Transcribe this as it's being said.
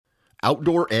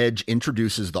Outdoor Edge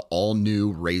introduces the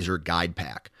all-new Razor Guide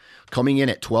Pack. Coming in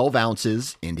at 12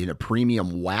 ounces and in a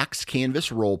premium wax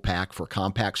canvas roll pack for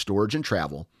compact storage and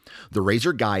travel, the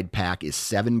Razor Guide Pack is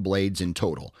 7 blades in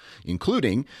total,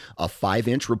 including a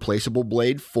 5-inch replaceable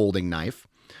blade folding knife,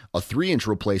 a 3-inch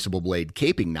replaceable blade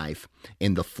caping knife,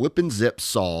 and the flip and zip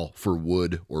saw for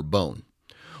wood or bone.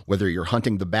 Whether you're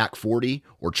hunting the back 40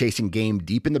 or chasing game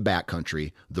deep in the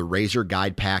backcountry, the Razor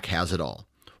Guide Pack has it all.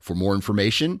 For more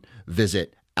information,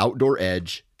 visit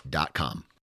OutdoorEdge.com.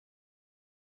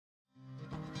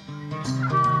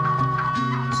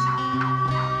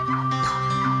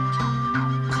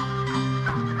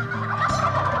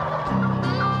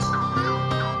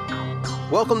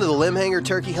 Welcome to the Limbhanger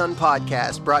Turkey Hunt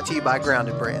Podcast, brought to you by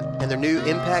Grounded Brand and their new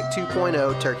Impact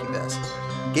 2.0 turkey vest.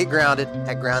 Get grounded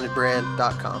at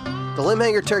groundedbrand.com. The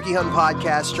Limbhanger Turkey Hunt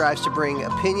Podcast strives to bring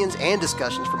opinions and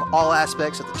discussions from all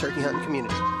aspects of the turkey hunting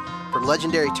community, from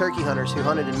legendary turkey hunters who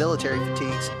hunted in military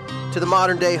fatigues to the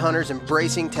modern-day hunters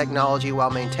embracing technology while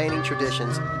maintaining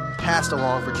traditions passed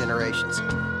along for generations.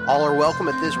 All are welcome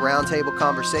at this roundtable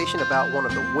conversation about one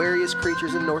of the wariest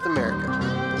creatures in North America,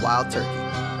 the wild turkey.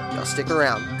 Y'all stick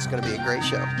around. It's going to be a great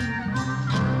show.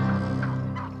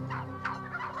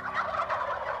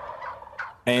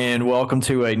 And welcome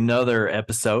to another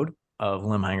episode of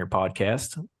Limbhanger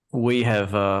Podcast. We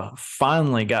have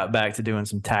finally got back to doing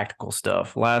some tactical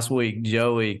stuff. Last week,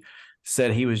 Joey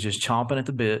said he was just chomping at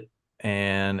the bit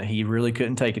and he really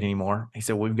couldn't take it anymore. He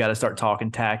said, we've got to start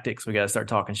talking tactics. We got to start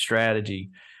talking strategy,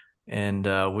 and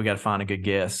we got to find a good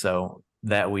guest. So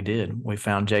that we did. We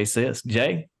found Jay Siske.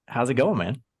 Jay, how's it going,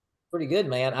 man? Pretty good,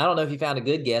 man. I don't know if you found a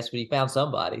good guest, but you found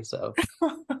somebody. So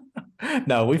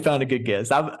no, we found a good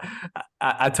guest.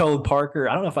 I told Parker,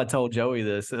 I don't know if I told Joey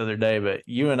this the other day, but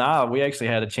you and we actually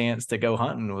had a chance to go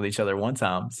hunting with each other one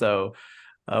time. So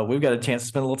we've got a chance to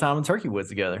spend a little time in turkey woods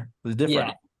together. It was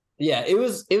different. Yeah, it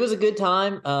was a good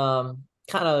time.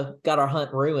 Kind of got our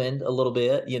hunt ruined a little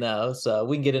bit, so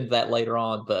we can get into that later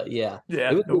on. But yeah,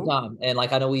 it was a good time. And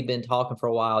I know we've been talking for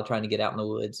a while trying to get out in the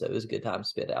woods. So it was a good time to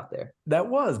spend out there. That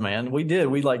was, man. We did.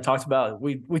 We talked about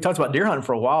deer hunting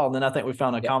for a while. And then I think we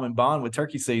found a common bond with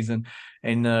turkey season.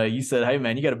 And you said, hey,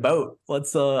 man, you got a boat.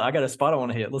 Let's I got a spot I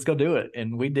want to hit. Let's go do it.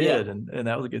 And we did. Yeah. And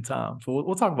that was a good time. So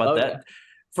we'll talk about that. Yeah.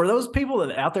 For those people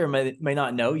that out there may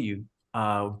not know you,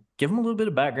 give them a little bit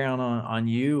of background on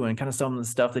you and kind of some of the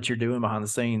stuff that you're doing behind the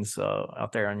scenes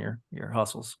out there on your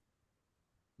hustles.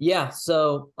 Yeah.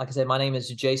 So like I said, my name is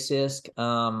Jay Siske.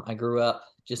 I grew up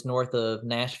just north of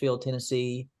Nashville,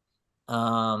 Tennessee.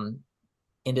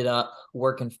 Ended up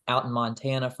working out in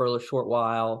Montana for a short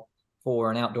while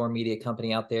for an outdoor media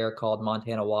company out there called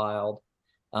Montana Wild.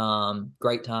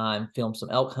 Great time. Filmed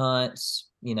some elk hunts,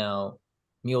 mule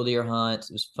deer hunts.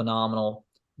 It was phenomenal,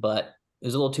 but it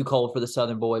was a little too cold for the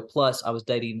Southern boy. Plus, I was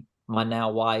dating my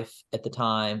now wife at the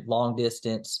time, long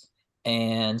distance.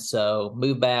 And so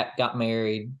moved back, got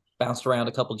married, bounced around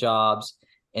a couple jobs.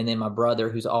 And then my brother,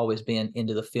 who's always been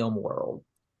into the film world,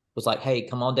 was like, hey,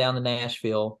 come on down to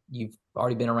Nashville. You've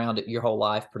already been around it your whole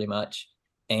life pretty much.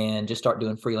 And just start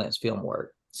doing freelance film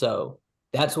work. So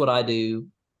that's what I do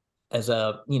as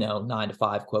a, 9 to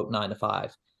 5, quote, 9 to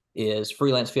 5, is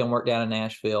freelance film work down in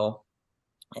Nashville.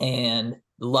 And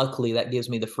luckily, that gives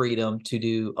me the freedom to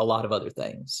do a lot of other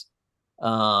things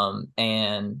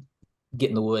and get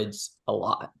in the woods a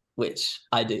lot, which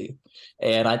I do.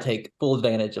 And I take full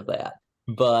advantage of that.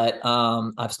 But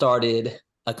I've started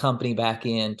a company back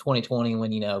in 2020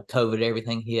 when, COVID,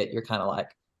 everything hit. You're kind of like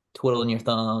twiddling your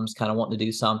thumbs, kind of wanting to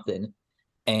do something.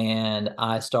 And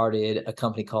I started a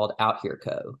company called Out Here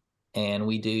Co. And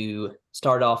we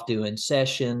start off doing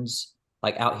sessions,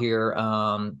 like Out Here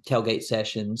tailgate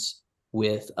sessions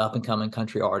with up-and-coming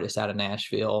country artists out of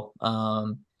Nashville,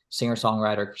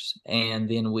 singer-songwriters. And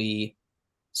then we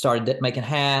started making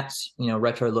hats,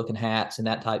 retro-looking hats and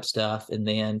that type stuff. And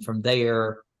then from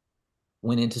there,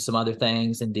 went into some other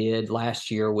things and did last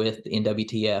year with the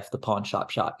NWTF, the Pawn Shop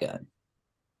Shotgun.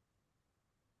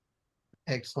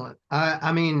 Excellent.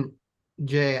 I mean,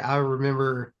 Jay, I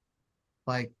remember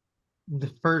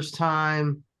the first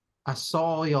time I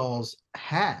saw y'all's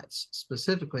hats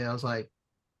specifically, I was like,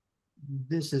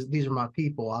 these are my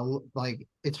people.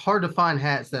 It's hard to find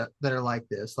hats that are like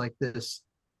this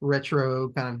retro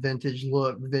kind of vintage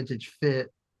look, vintage fit.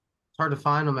 It's hard to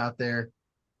find them out there.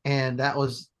 And that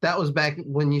was back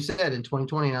when you said in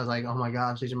 2020, and I was like, oh my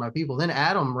gosh, these are my people. Then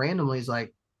Adam randomly is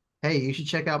like, hey, you should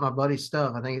check out my buddy's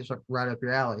stuff. I think it's right up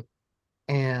your alley.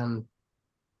 And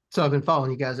so I've been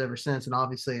following you guys ever since, and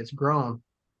obviously it's grown.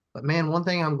 But man, one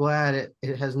thing I'm glad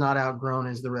it has not outgrown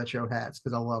is the retro hats,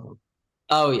 because I love them.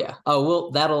 Oh yeah. Oh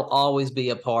well, that'll always be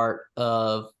a part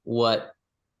of what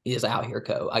is Out Here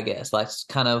Co. I guess that's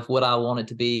kind of what I want it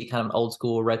to be, kind of an old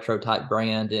school retro type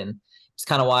brand, and it's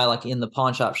kind of why, like in the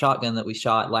Pawn Shop Shotgun that we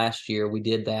shot last year, we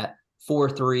did that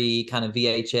 4:3 kind of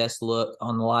VHS look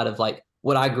on a lot of like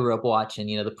what I grew up watching.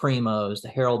 The Primos, the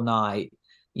Harold Knight,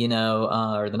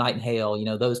 or the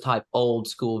Nightingale. Those type old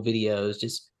school videos,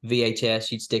 just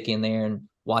VHS you'd stick in there and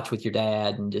watch with your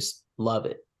dad and just love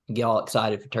it. Get all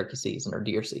excited for turkey season or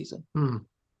deer season.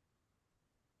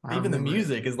 Even the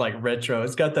music is like retro.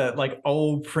 It's got that like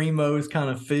old Primos kind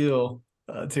of feel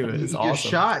to it. It's your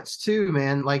awesome. shots too,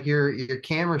 man. Like your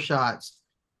camera shots.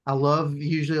 I love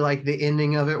usually like the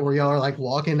ending of it where y'all are like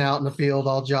walking out in the field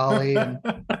all jolly and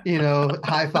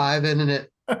high-fiving, and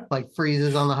it like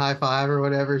freezes on the high five or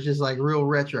whatever. It's just like real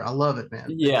retro. I love it, man.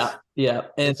 Yeah.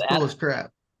 And it's cool as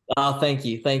crap. Oh, thank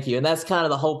you. And that's kind of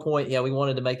the whole point. Yeah, we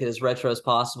wanted to make it as retro as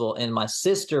possible. And my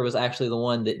sister was actually the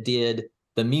one that did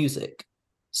the music.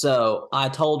 So I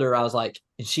told her, I was like,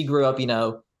 and she grew up,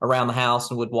 around the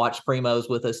house and would watch Primos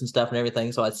with us and stuff and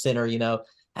everything. So I'd send her,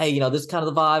 hey, this is kind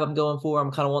of the vibe I'm going for.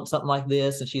 I'm kind of wanting something like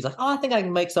this. And she's like, oh, I think I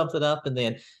can make something up. And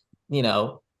then,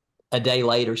 a day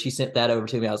later, she sent that over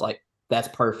to me. I was like, that's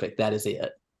perfect. That is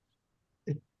it.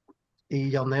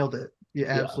 Y'all nailed it. You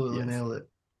absolutely nailed it.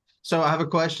 So I have a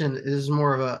question. This is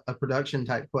more of a production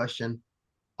type question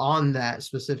on that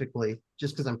specifically,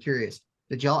 just because I'm curious.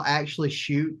 Did y'all actually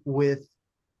shoot with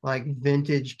like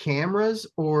vintage cameras,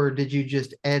 or did you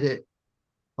just edit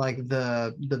like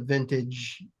the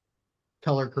vintage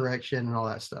color correction and all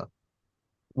that stuff?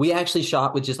 We actually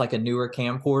shot with just like a newer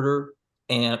camcorder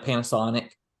and a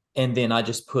Panasonic, and then I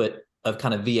just put a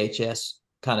kind of VHS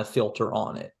kind of filter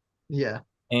on it. Yeah.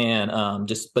 And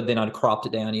but then I'd cropped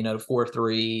it down, to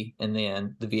 4:3, and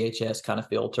then the VHS kind of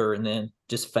filter, and then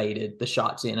just faded the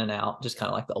shots in and out, just kind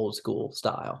of like the old school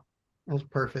style. That's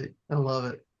perfect. I love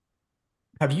it.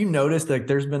 Have you noticed that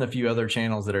there's been a few other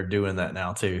channels that are doing that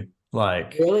now too?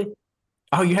 Like, really?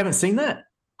 Oh, you haven't seen that?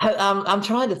 I'm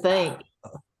trying to think.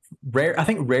 I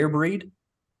think Rare Breed,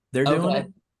 they're doing it.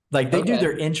 Like they do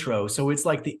their intro. So it's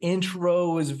like the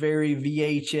intro is very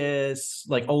VHS,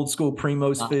 like old school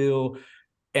Primos feel.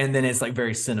 And then it's like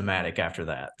very cinematic after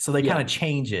that. So they kind of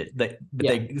change it. But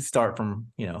they start from,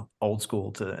 old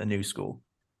school to a new school.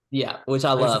 Yeah, which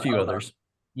I love. There's a few others.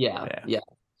 Yeah.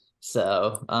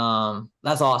 So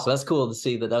that's awesome. That's cool to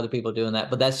see that other people are doing that.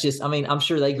 But that's just, I'm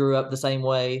sure they grew up the same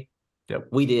way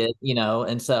we did,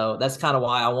 and so that's kind of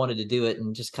why I wanted to do it,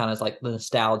 and just kind of like the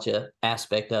nostalgia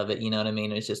aspect of it. You know what I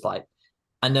mean? It's just like,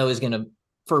 I know it's going to,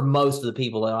 for most of the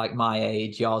people that are like my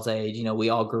age, y'all's age, we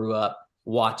all grew up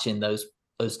watching those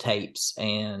tapes,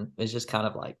 and it's just kind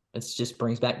of like, it just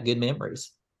brings back good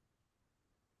memories.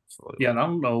 Yeah, and I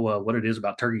don't know what it is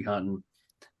about turkey hunting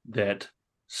that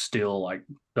still like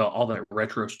all that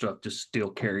retro stuff just still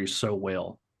carries so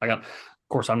well.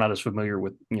 Of course, I'm not as familiar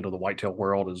with the whitetail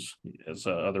world as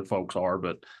other folks are,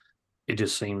 but it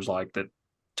just seems like that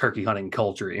turkey hunting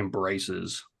culture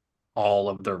embraces all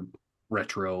of the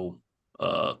retro,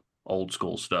 old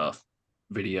school stuff,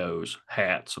 videos,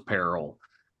 hats, apparel,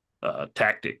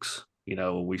 tactics.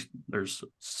 There's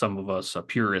some of us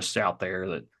purists out there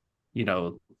that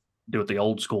do it the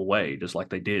old school way, just like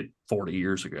they did 40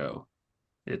 years ago.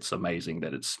 It's amazing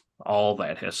that it's all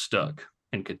that has stuck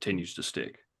and continues to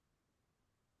stick.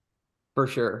 For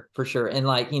sure. And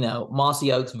like,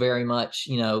 Mossy Oaks very much,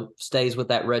 stays with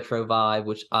that retro vibe,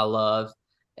 which I love.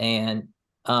 And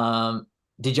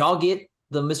did y'all get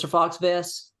the Mr. Fox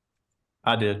vest?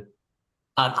 I did.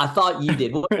 I thought you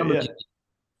did. What number did you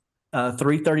get?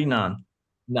 339.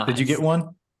 Nice. Did you get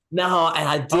one? No, and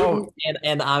I didn't.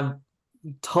 And I'm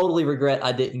totally regret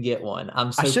I didn't get one. I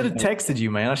should have texted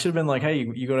you, man. I should have been like, hey,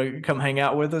 you gonna come hang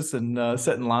out with us and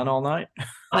sit in line all night?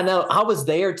 I know. I was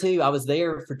there too. I was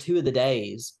there for 2 of the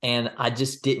days, and I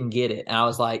just didn't get it. And I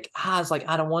was like, I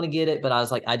don't want to get it, but I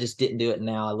was like, I just didn't do it. And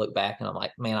now I look back and I'm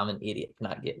like, man, I'm an idiot for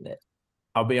not getting it.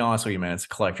 I'll be honest with you, man. It's a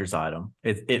collector's item.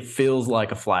 It feels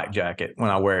like a flak jacket when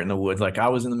I wear it in the woods. Like I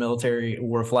was in the military,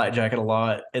 wore a flak jacket a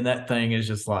lot, and that thing is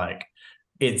just like,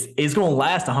 it's going to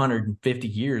last 150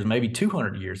 years, maybe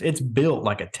 200 years. It's built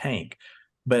like a tank,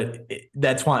 but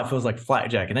that's why it feels like a flak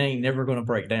jacket. It ain't never going to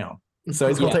break down. So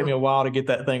it's going to take me a while to get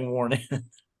that thing worn in.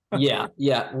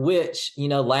 Yeah. Which,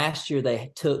 last year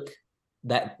they took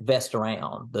that vest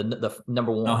around, the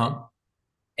number 1,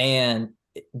 and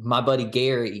my buddy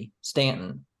Gary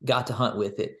Stanton got to hunt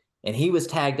with it, and he was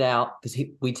tagged out because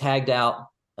we tagged out.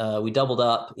 We doubled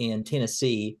up in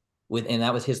Tennessee and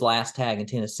that was his last tag in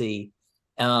Tennessee.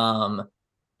 And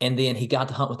then he got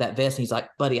to hunt with that vest, and he's like,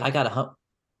 buddy, I got to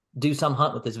do some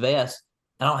hunt with this vest.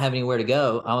 I don't have anywhere to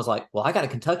go. I was like, well, I got a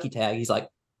Kentucky tag. He's like,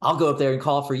 I'll go up there and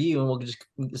call for you, and we'll just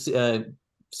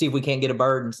see if we can't get a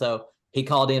bird. And so he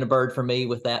called in a bird for me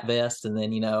with that vest, and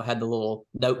then, had the little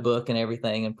notebook and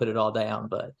everything and put it all down.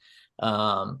 But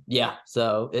yeah,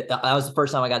 so that was the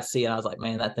first time I got to see it. I was like,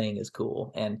 man, that thing is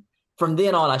cool. And from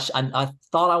then on, I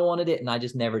thought I wanted it, and I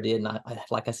just never did. And I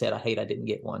like I said, I didn't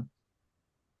get one.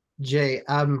 Jay,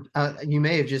 you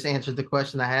may have just answered the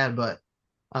question I had, but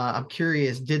I'm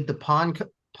curious, did the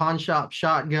pawn shop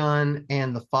shotgun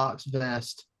and the Fox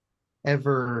vest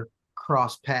ever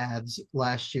cross paths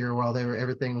last year while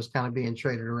everything was kind of being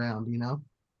traded around,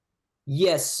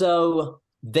 Yes, so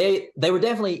they were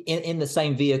definitely in the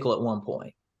same vehicle at one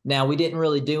point. Now, we didn't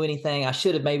really do anything. I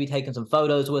should have maybe taken some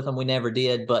photos with them. We never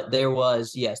did, but there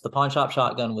was, yes, the pawn shop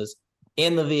shotgun was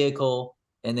in the vehicle,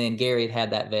 and then Gary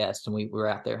had that vest, and we were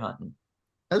out there hunting.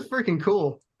 That's freaking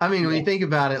cool. I mean, when you think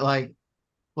about it,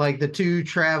 like the two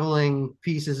traveling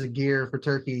pieces of gear for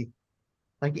turkey,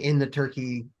 like in the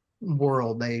turkey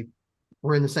world, they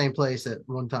were in the same place at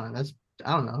one time.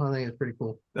 I don't know. I think it's pretty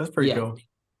cool. That's pretty cool.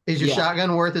 Is your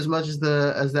shotgun worth as much as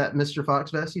that Mr. Fox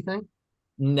vest, you think?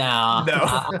 Nah, no.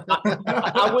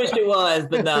 I wish it was,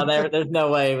 but no, there's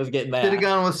no way it was getting back. Should have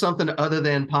gone with something other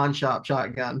than pawn shop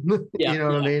shotgun. You know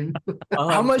what I mean?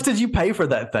 How much did you pay for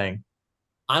that thing?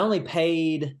 I only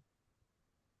paid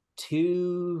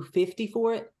 $250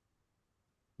 for it.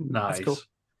 Nice. That's cool.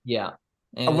 Yeah.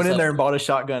 And I went in there and bought a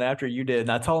shotgun after you did.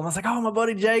 And I told him, I was like, oh, my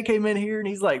buddy Jay came in here and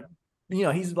he's like,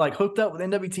 he's like hooked up with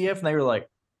NWTF. And they were like,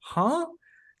 huh?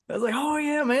 I was like, oh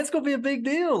yeah, man, it's going to be a big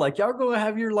deal. Like, y'all going to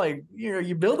have your, like, you're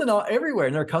building all everywhere.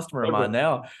 And they're a customer of mine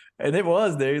now. And it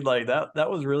was, dude, like that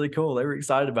was really cool. They were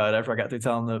excited about it after I got through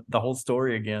telling the whole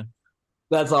story again.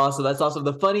 That's awesome. That's awesome.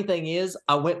 The funny thing is,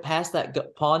 I went past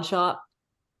that pawn shop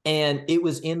and it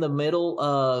was in the middle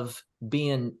of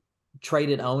being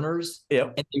traded owners.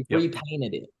 Yep. And they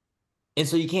repainted it. And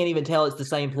so you can't even tell it's the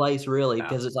same place really,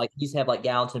 because it's like you used to have like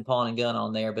Gallatin Pawn and Gun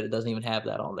on there, but it doesn't even have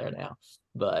that on there now.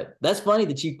 But that's funny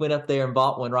that you went up there and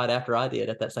bought one right after I did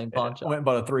at that same pawn shop. I went and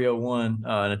bought a 301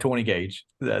 and a 20 gauge.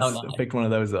 Nice. I picked one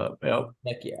of those up. Yep.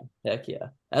 Heck yeah.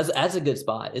 That's a good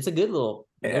spot. It's a good little.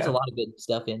 There's a lot of good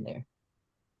stuff in there.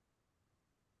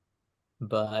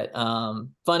 But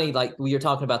funny, like we were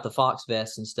talking about the Fox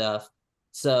vest and stuff.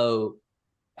 So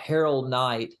Harold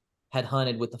Knight had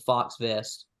hunted with the Fox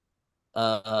vest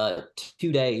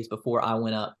 2 days before I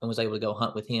went up and was able to go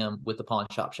hunt with him with the pawn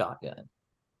shop shotgun.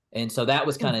 And so that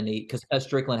was kind of neat because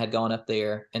Strickland had gone up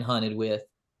there and hunted with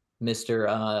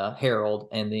Mr. Harold,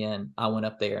 and then I went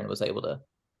up there and was able to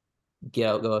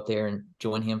go up there and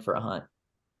join him for a hunt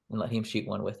and let him shoot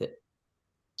one with it.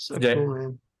 So cool,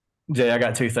 man. Jay, I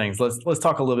got two things. Let's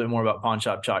talk a little bit more about pawn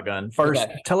shop shotgun. First,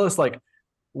 tell us like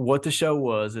what the show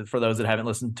was for those that haven't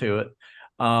listened to it.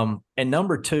 And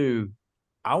number two,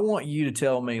 I want you to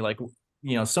tell me like,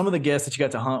 some of the guests that you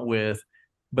got to hunt with,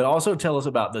 but also tell us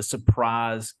about the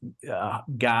surprise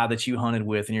guy that you hunted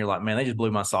with. And you're like, man, they just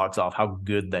blew my socks off how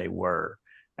good they were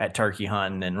at turkey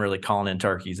hunting and really calling in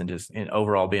turkeys and just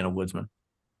overall being a woodsman.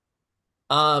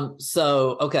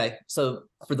 So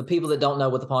for the people that don't know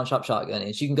what the pawn shop shotgun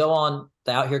is, you can go on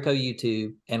the Out Here Co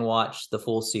YouTube and watch the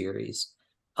full series.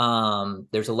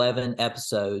 There's 11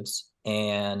 episodes,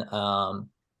 and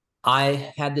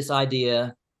I had this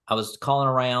idea. I was calling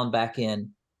around back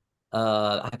in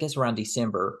I guess around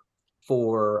December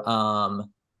for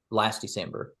last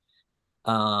December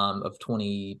of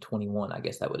 2021, I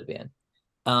guess that would have been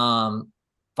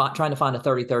trying to find a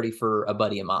 30-30 for a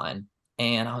buddy of mine.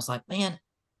 And I was like, man,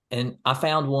 and I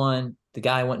found one. The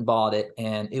guy went and bought it,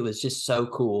 and it was just so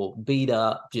cool, beat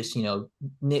up, just,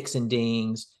 nicks and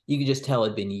dings. You could just tell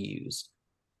it'd been used.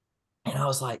 And I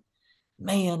was like,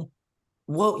 man,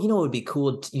 well, it would be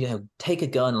cool to, take a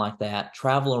gun like that,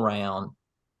 travel around,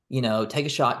 take a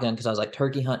shotgun, because I was like,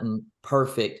 turkey hunting,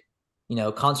 perfect.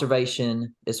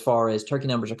 Conservation, as far as turkey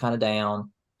numbers are kind of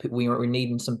down. We were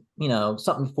needing some,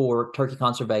 something for turkey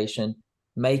conservation,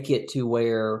 make it to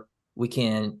where we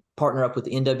can partner up with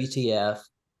the NWTF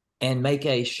and make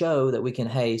a show that we can,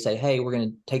 say, hey, we're going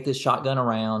to take this shotgun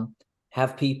around,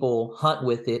 have people hunt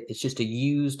with it. It's just a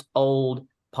used old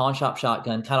pawn shop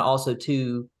shotgun, kind of also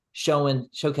too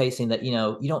showcasing that,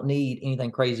 you don't need anything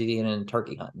crazy to get into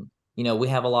turkey hunting. We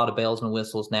have a lot of bells and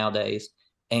whistles nowadays,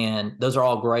 and those are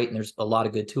all great. And there's a lot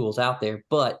of good tools out there.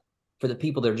 But for the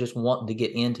people that are just wanting to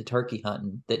get into turkey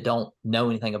hunting that don't know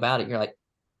anything about it, you're like,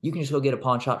 you can just go get a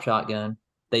pawn shop shotgun.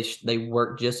 They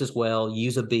work just as well.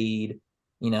 Use a bead,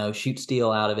 shoot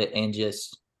steel out of it, and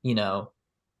just, it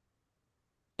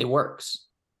works.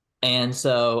 And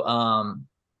so,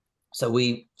 so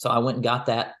I went and got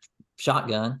that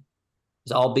shotgun,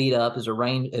 was all beat up. It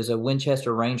was a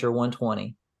Winchester Ranger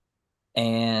 120.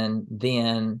 And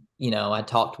then, I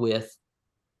talked with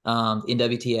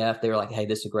NWTF. They were like, hey,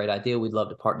 this is a great idea. We'd love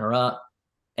to partner up.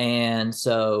 And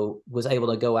so was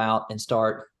able to go out and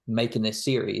start making this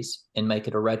series and make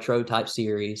it a retro type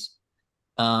series,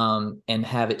 and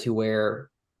have it to where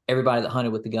everybody that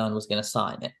hunted with the gun was going to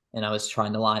sign it. And I was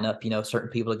trying to line up, certain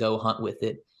people to go hunt with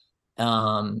it.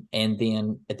 And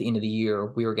then at the end of the year,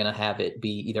 we were going to have it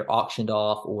be either auctioned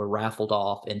off or raffled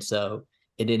off. And so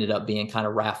it ended up being kind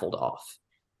of raffled off.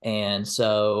 And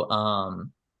so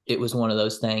it was one of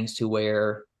those things to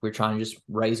where we're trying to just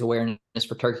raise awareness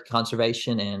for turkey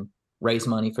conservation and raise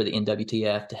money for the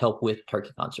NWTF to help with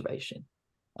turkey conservation.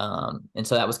 And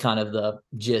so that was kind of the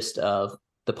gist of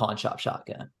the pawn shop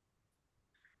shotgun.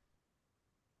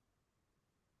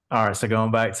 All right. So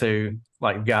going back to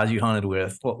like guys you hunted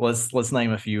with, let's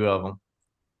name a few of them.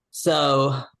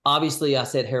 So obviously I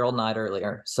said Harold Knight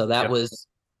earlier. So that was,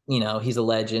 he's a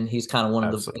legend. He's kind of one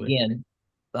of the, again,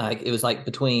 like it was like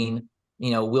between,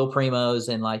 Will Primos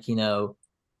and like,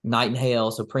 Night and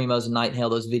Hail. So Primos and Night and Hail,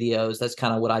 those videos, that's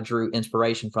kind of what I drew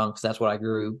inspiration from, because that's what I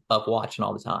grew up watching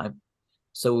all the time.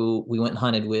 So we went and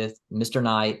hunted with Mr.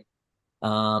 Knight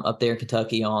up there in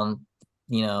Kentucky on,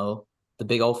 the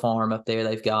big old farm up there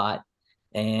they've got.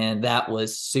 And that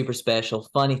was super special.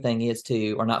 Funny thing is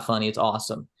too, or not funny, it's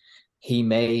awesome. He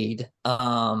made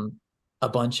a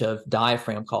bunch of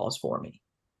diaphragm calls for me.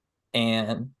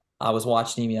 And I was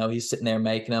watching him, he's sitting there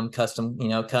making them custom,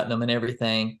 cutting them and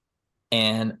everything.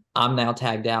 And I'm now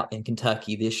tagged out in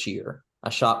Kentucky this year. I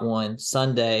shot one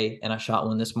Sunday and I shot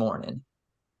one this morning.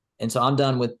 And so I'm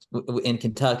done in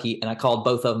Kentucky, and I called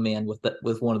both of them in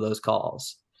with one of those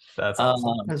calls. That's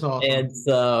awesome. That's awesome. And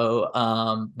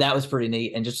so that was pretty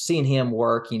neat. And just seeing him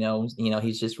work,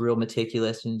 he's just real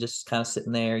meticulous and just kind of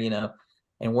sitting there,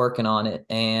 and working on it.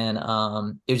 And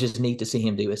it was just neat to see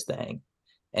him do his thing.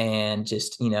 And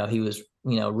just, he was,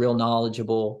 real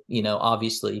knowledgeable,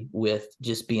 obviously with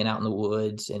just being out in the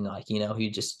woods. And like, he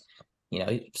just,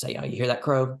 he'd say, you hear that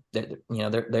crow? They're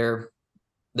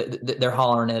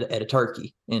hollering at a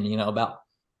turkey. And, about,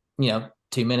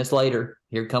 2 minutes later,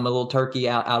 here come a little turkey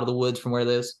out of the woods from where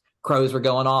those crows were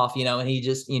going off, and he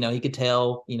just, he could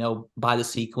tell, by the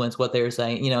sequence what they were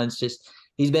saying, it's just,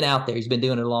 he's been out there. He's been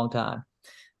doing it a long time.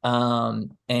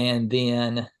 And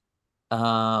then,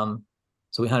 so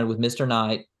we hunted with Mr.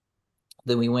 Knight.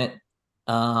 Then we went,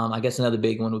 I guess another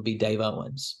big one would be Dave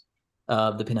Owens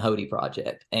of the Pinhoti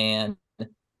Project. And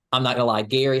I'm not gonna lie,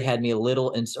 Gary had me a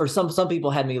little, or some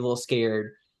people had me a little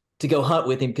scared to go hunt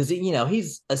with him, because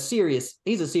he's a serious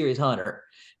hunter.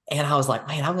 And I was like,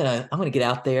 man, I'm gonna get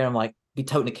out there. I'm like, be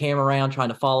toting the camera around, trying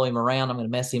to follow him around. I'm gonna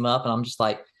mess him up. And I'm just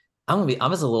like, I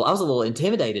was a little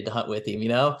intimidated to hunt with him,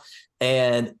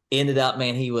 and ended up,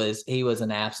 man, he was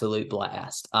an absolute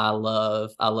blast. I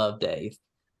love Dave.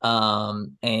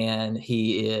 And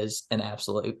he is an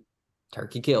absolute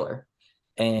turkey killer.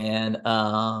 And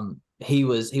he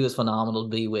was phenomenal to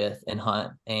be with and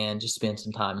hunt and just spend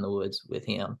some time in the woods with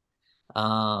him.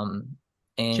 And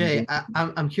Jay,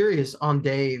 I'm curious on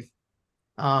Dave.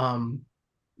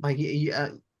 Like he's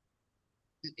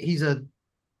a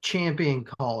champion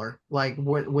caller. Like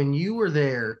when you were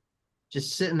there,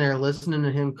 just sitting there listening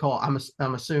to him call,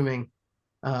 I'm assuming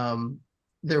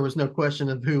there was no question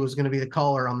of who was going to be the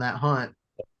caller on that hunt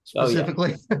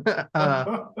specifically.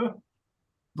 Oh, yeah.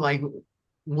 Like,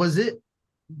 was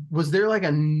there like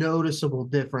a noticeable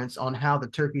difference on how the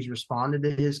turkeys responded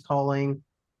to his calling?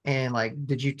 And like,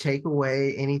 did you take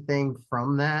away anything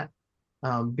from that?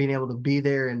 Being able to be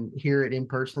there and hear it in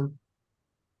person?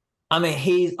 I mean,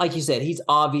 he's, like you said, he's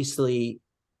obviously,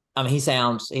 he's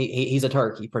a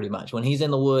turkey pretty much. When he's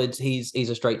in the woods, he's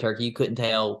a straight turkey. You couldn't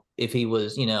tell if he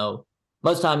was,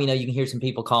 most of the time, you can hear some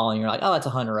people calling, you're like, oh, that's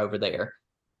a hunter over there.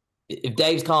 If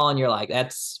Dave's calling, you're like,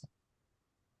 that's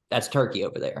turkey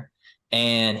over there.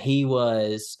 And he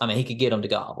was, he could get them to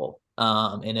gobble.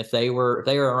 And if they were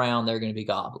around, they're going to be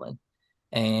gobbling.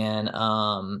 And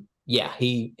yeah,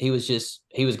 he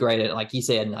was great at it. Like you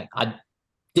said, like I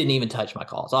didn't even touch my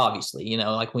calls, obviously,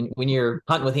 like when you're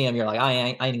hunting with him, you're like, I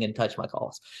ain't going to touch my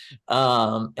calls.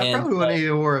 I probably wouldn't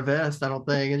even wore a vest, I don't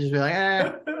think, and just be like,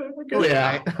 yeah.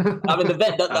 The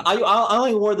vest, I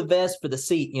only wore the vest for the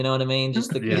seat, you know what I mean?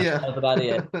 Just that's about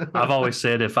it. I've always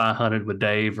said if I hunted with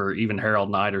Dave or even Harold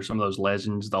Knight or some of those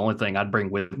legends, the only thing I'd bring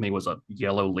with me was a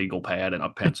yellow legal pad and a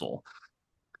pencil.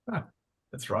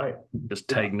 That's right. Just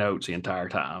take notes the entire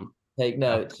time. Take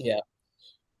notes, yeah.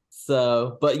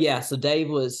 So Dave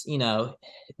was,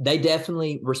 they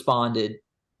definitely responded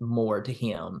more to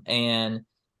him. And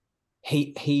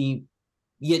he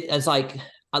it's like,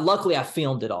 luckily I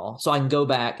filmed it all, so I can go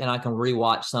back and I can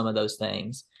rewatch some of those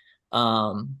things.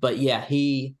 But yeah,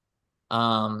 he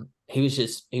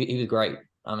was he was great.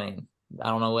 I mean, I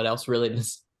don't know what else really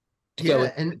to go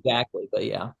with exactly, but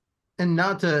yeah. And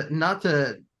not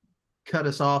to cut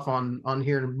us off on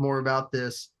hearing more about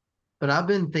this, but I've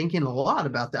been thinking a lot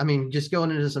about that. I mean, just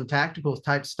going into some tactical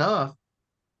type stuff,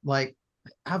 like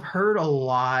I've heard a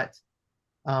lot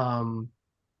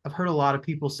of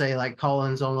people say like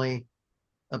calling's only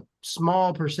a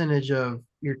small percentage of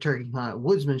your turkey hunt.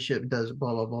 Woodsmanship does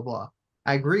blah, blah, blah, blah.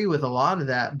 I agree with a lot of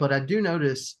that, but I do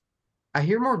notice I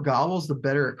hear more gobbles the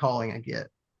better at calling I get,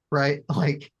 right?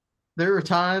 Like there are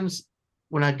times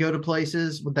when I'd go to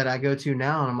places that I go to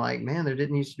now and I'm like, man, there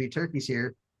didn't used to be turkeys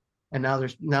here. And now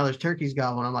there's turkeys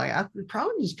gobbling. I'm like,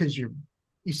 probably just because you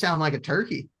sound like a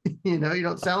turkey, you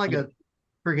don't sound like a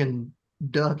friggin'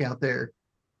 duck out there,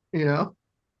 Well,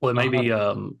 maybe,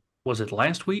 was it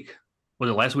last week? Was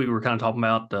it last week we were kind of talking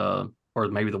about, or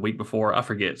maybe the week before? I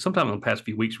forget. Sometime in the past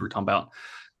few weeks, we were talking about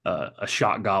a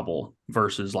shot gobble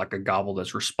versus like a gobble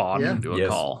that's responding to a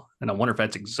call. And I wonder if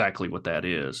that's exactly what that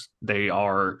is. They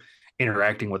are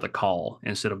interacting with a call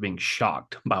instead of being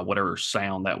shocked by whatever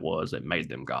sound that was that made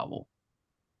them gobble.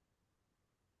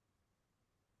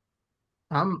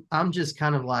 I'm just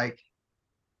kind of like,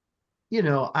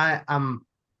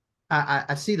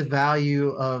 I see the value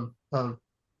of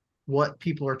what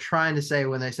people are trying to say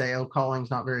when they say, oh,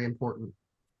 calling's not very important,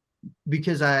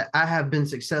 because I have been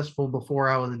successful before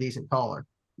I was a decent caller.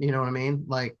 You know what I mean?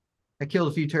 Like I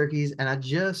killed a few turkeys, and I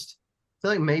just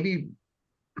feel like maybe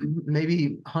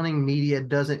hunting media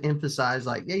doesn't emphasize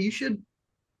like, yeah, you should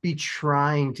be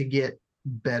trying to get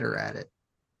better at it.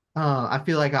 I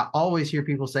feel like I always hear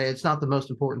people say it's not the most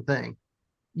important thing.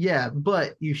 Yeah,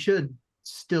 but you should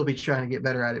still be trying to get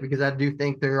better at it, because I do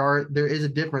think there is a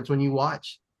difference when you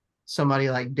watch somebody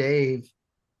like Dave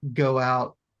go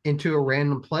out into a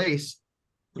random place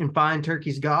and find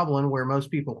turkeys gobbling where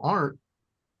most people aren't.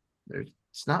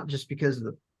 It's not just because of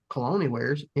the cologne he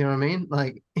wears, you know what I mean?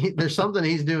 Like there's something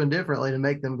he's doing differently to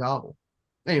make them gobble.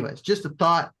 Anyways, just a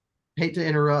thought. Hate to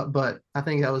interrupt, but I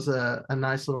think that was a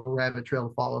nice little rabbit trail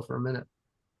to follow for a minute.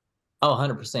 Oh,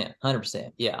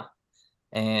 100%. Yeah.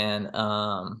 And,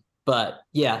 but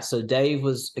yeah, so Dave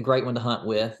was a great one to hunt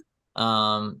with.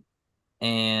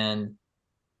 And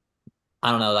I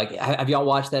don't know, like, have y'all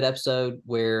watched that episode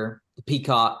where the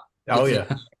peacock? Oh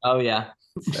yeah. Oh yeah.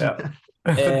 Yeah.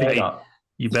 Hey,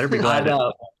 you better be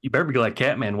glad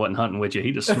Catman wasn't hunting with you.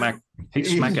 He just smacked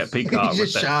that peacock with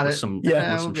some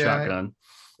shotgun.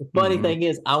 The funny thing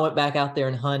is, I went back out there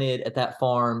and hunted at that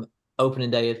farm opening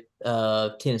day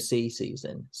of Tennessee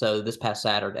season. So this past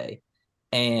Saturday,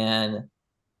 and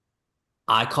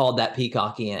I called that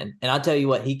peacock in, and I tell you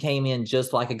what, he came in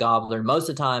just like a gobbler. Most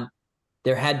of the time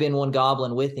there had been one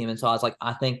gobbling with him. And so I was like,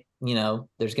 I think,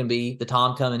 there's going to be the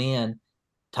Tom coming in.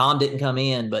 Tom didn't come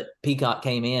in, but peacock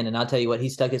came in. And I'll tell you what, he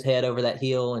stuck his head over that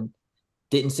hill and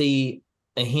didn't see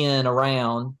a hen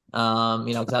around,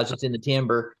 because I was just in the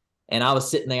timber. And I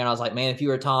was sitting there and I was like, man, if you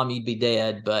were Tom, you'd be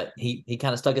dead. But he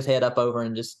kind of stuck his head up over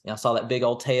and just, I saw that big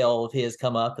old tail of his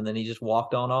come up, and then he just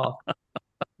walked on off.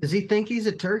 Does he think he's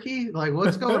a turkey? Like,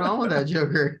 what's going on with that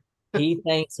joker? He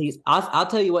thinks I'll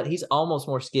tell you what, he's almost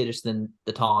more skittish than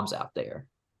the Toms out there.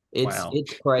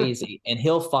 It's crazy. And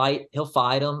he'll fight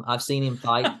them. I've seen him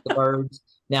fight the birds.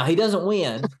 Now he doesn't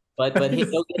win, but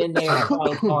he'll get in there and try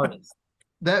his hardest.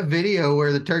 That video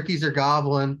where the turkeys are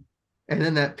gobbling and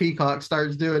then that peacock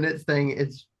starts doing its thing,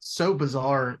 it's so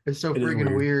bizarre. It's so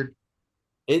freaking weird.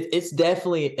 It's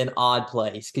definitely an odd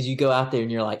place, because you go out there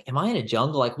and you're like, am I in a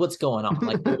jungle? Like, what's going on?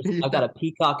 Like, I've got a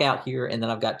peacock out here, and then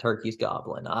I've got turkeys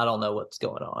gobbling. I don't know what's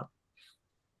going on.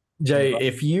 Jay,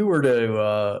 if you were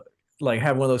to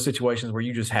have one of those situations where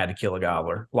you just had to kill a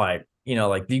gobbler, like you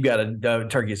got a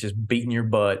turkey that's just beating your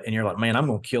butt, and you're like, man, I'm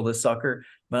going to kill this sucker,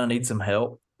 but I need some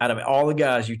help. Out of all the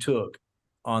guys you took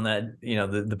on that,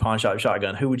 the pawn shop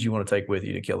shotgun, who would you want to take with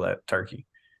you to kill that turkey?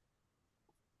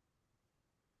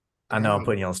 I know I'm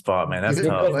putting you on the spot, man. That's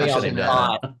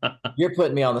tough. You're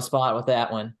putting me on the spot with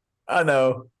that one. I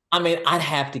know. I mean, I'd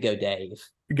have to go Dave.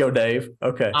 Go Dave?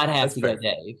 Okay. I'd have to go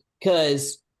Dave,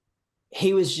 because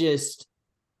he was just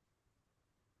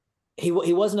he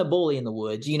wasn't a bully in the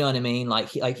woods. You know what I mean?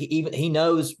 He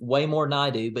knows way more than I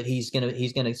do, but he's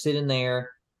gonna sit in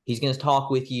there. He's gonna talk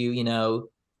with you.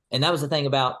 And that was the thing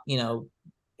about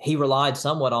he relied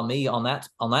somewhat on me on that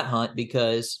hunt,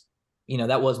 because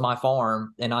that was my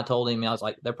farm. And I told him, I was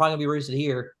like, they're probably gonna be roosted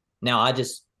here. Now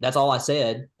that's all I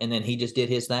said. And then he just did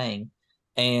his thing.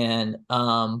 And,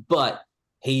 but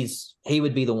he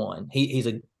would be the one. He's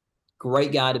a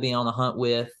great guy to be on the hunt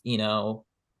with,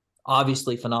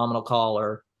 obviously phenomenal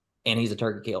caller, and he's a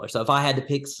turkey killer. So if I had to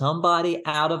pick somebody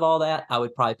out of all that, I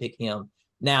would probably pick him.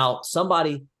 Now,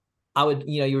 somebody I would,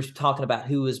 you were talking about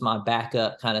who was my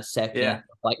backup kind of second,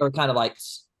 or kind of like,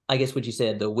 I guess what you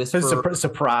said, the whisperer.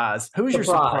 Surprise. Who's your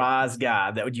surprise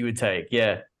guy that you would take?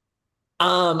 Yeah.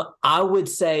 I would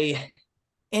say,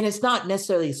 and it's not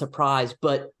necessarily a surprise,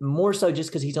 but more so just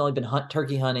because he's only been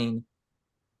turkey hunting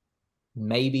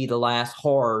maybe the last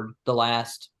 4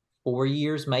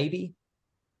 years, maybe.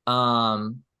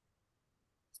 But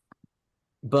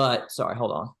sorry,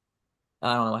 hold on.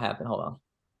 I don't know what happened. Hold on.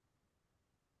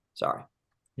 Sorry.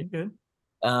 You're good.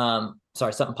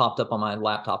 Sorry, something popped up on my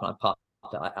laptop and I popped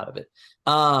out of it.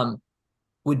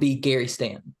 Would be Gary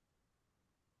Stanton.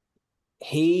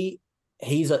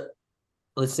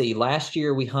 Let's see, last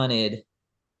year we hunted,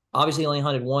 obviously only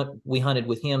hunted one. We hunted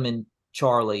with him and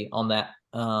Charlie on that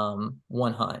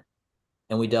one hunt,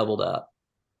 and we doubled up,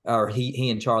 or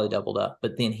he and Charlie doubled up.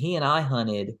 But then he and I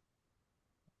hunted,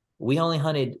 we only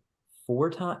hunted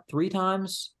 3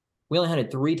 times. We only hunted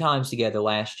 3 times together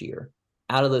last year.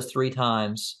 Out of those 3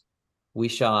 times, we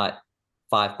shot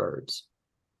 5 birds.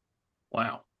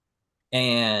 Wow.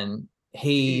 And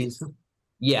he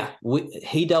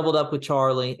doubled up with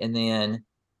Charlie, and then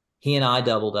he and I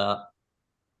doubled up,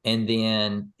 and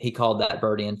then he called that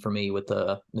bird in for me with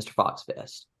the Mr. Fox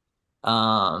Fest.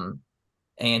 And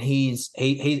he's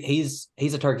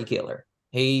a turkey killer.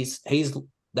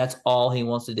 That's all he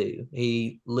wants to do.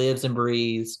 He lives and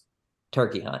breathes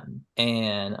turkey hunting.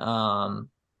 And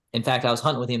in fact, I was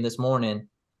hunting with him this morning,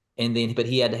 but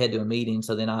he had to head to a meeting,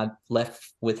 so then I left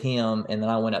with him, and then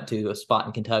I went up to a spot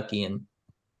in Kentucky and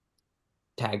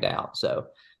tagged out. So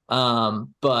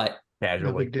but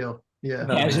no big deal. Yeah.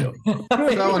 No big deal. So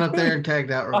I went up there and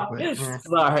tagged out real quick. Yeah.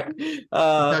 Sorry.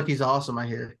 Kentucky's awesome, I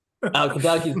hear.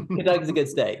 Kentucky's a good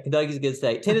state. Kentucky's a good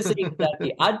state. Tennessee and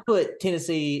Kentucky. I'd put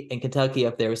Tennessee and Kentucky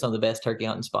up there with some of the best turkey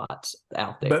hunting spots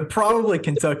out there. But probably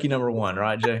Kentucky number 1,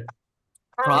 right, Jay?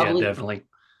 Probably. Yeah, definitely.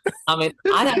 I mean,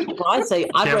 I'd say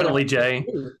definitely, Jay.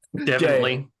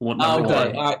 Definitely. Number okay.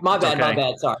 one. All right. My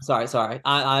bad. Sorry.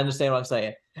 I understand what I'm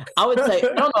saying. I would say,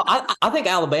 I don't know. I think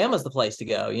Alabama's the place to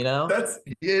go, That's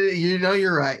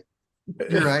you're right.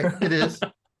 You're right. It is.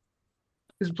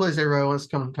 It's a place everybody wants to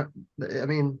come. I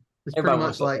mean, it's pretty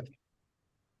much like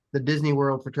the Disney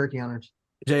World for turkey hunters.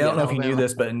 Jay, I don't know if you knew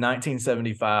this, but in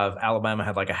 1975, Alabama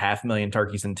had like 500,000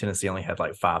 turkeys and Tennessee only had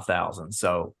like 5,000.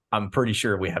 So I'm pretty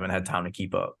sure we haven't had time to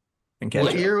keep up and catch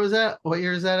up. Year was that? What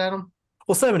year is that, Adam?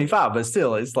 Well, 75, but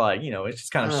still, it's like, it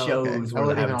just kind of shows where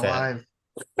the habitat.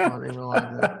 I wasn't even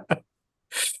alive.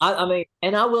 I mean,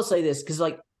 and I will say this, because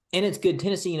and it's good.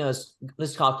 Tennessee,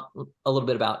 let's talk a little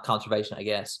bit about conservation, I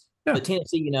guess. Yeah. But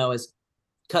Tennessee, is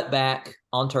cut back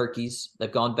on turkeys.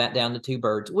 They've gone back down to 2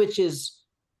 birds, which is,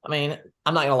 I mean,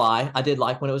 I'm not gonna lie. I did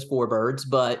like when it was 4 birds,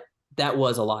 but that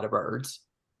was a lot of birds.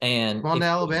 And come on to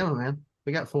Alabama, man.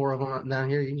 We got 4 of them down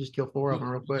here. You can just kill 4 of them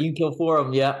real quick. You can kill 4 of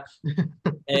them, yep.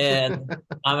 And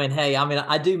I mean, hey,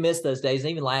 I do miss those days,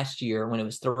 even last year when it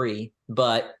was 3.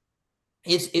 But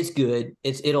it's good.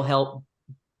 It'll help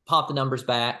pop the numbers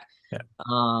back. Yeah.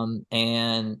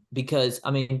 And because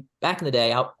back in the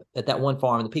day, at that one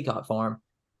farm, the Peacock Farm,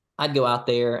 I'd go out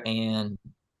there, and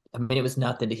it was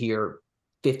nothing to hear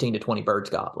 15 to 20 birds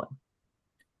gobbling.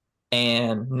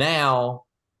 And now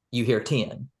you hear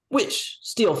 10, which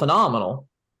still phenomenal,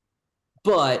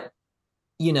 but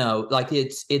you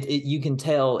can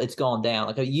tell it's gone down.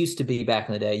 Like it used to be back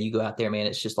in the day. You go out there, man,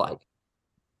 it's just like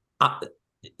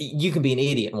you can be an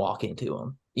idiot and walk into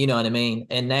them. You know what I mean?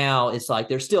 And now it's like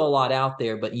there's still a lot out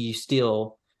there, but you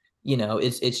still,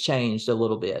 it's changed a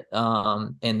little bit.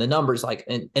 And the numbers,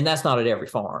 and that's not at every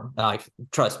farm.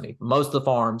 Trust me, most of the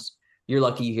farms, you're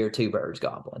lucky you hear 2 birds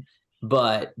gobbling.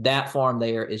 But that farm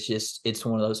there is it's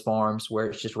one of those farms where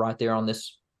it's just right there on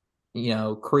this,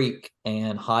 creek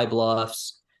and high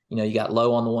bluffs. You got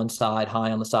low on the one side,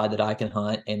 high on the side that I can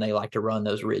hunt, and they like to run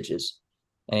those ridges.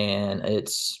 And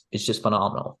it's just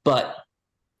phenomenal. But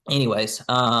anyways,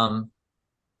 so I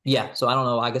don't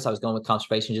know. I guess I was going with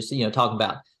conservation, just, talking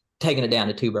about taking it down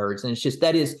to 2 birds. And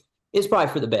it's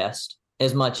probably for the best,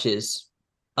 as much as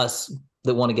us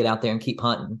that want to get out there and keep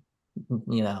hunting.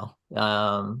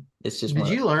 It's just. Did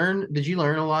you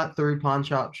learn a lot through Pawn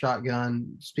Shop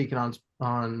Shotgun? Speaking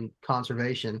on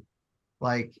conservation,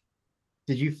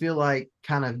 did you feel like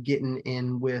kind of getting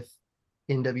in with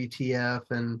NWTF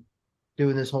and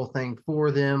doing this whole thing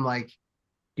for them?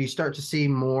 Do you start to see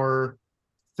more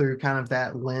through kind of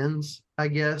that lens, I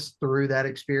guess, through that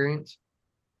experience?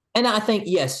 And I think,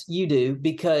 yes, you do,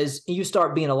 because you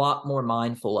start being a lot more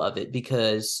mindful of it,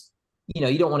 because,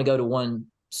 you don't want to go to one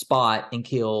spot and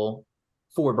kill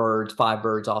 4 birds, 5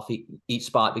 birds off each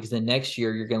spot, because then next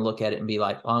year you're going to look at it and be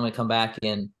like, oh, I'm going to come back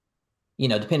and,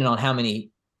 depending on how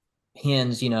many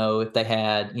hens, if they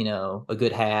had, a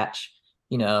good hatch,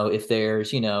 if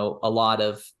there's, a lot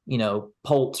of,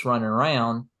 poults running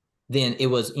around, then it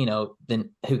was, then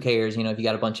who cares, if you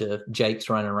got a bunch of jakes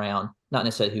running around, not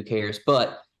necessarily who cares,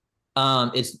 but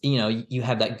it's, you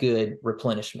have that good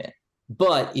replenishment.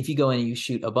 But if you go in and you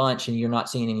shoot a bunch and you're not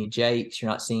seeing any jakes,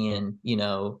 you're not seeing,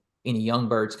 any young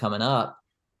birds coming up,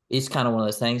 it's kind of one of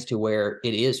those things to where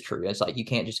it is true. It's like, you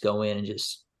can't just go in and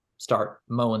just start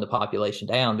mowing the population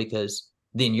down, because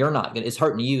then you're not going to, it's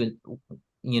hurting you.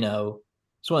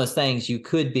 It's one of those things you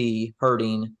could be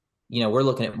hurting, we're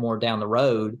looking at more down the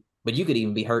road, but you could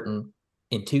even be hurting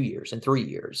in 2 years and 3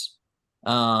 years.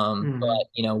 But,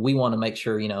 we want to make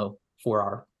sure,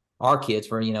 for our kids,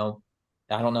 for, I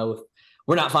don't know if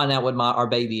we're not finding out what our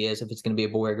baby is, if it's going to be a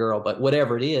boy or girl, but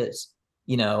whatever it is,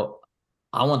 I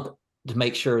want to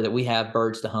make sure that we have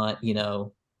birds to hunt,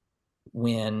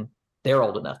 when they're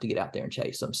old enough to get out there and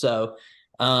chase them. So,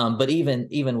 but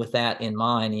even with that in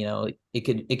mind,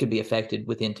 it could be affected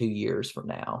within 2 years from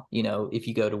now, if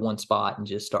you go to one spot and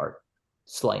just start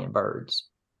slaying birds.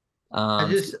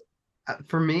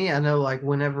 For me, I know, like,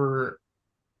 when I go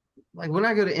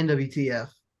to NWTF,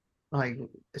 like,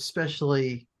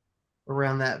 especially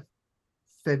around that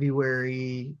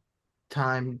February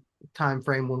time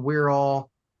frame, when we're all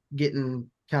getting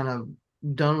kind of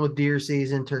done with deer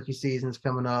season, turkey season's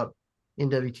coming up,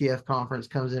 NWTF conference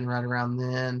comes in right around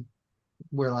then.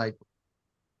 We're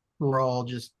all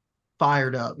just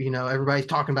fired up, everybody's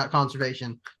talking about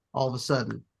conservation all of a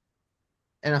sudden.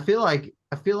 And I feel like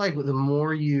the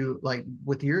more you, like,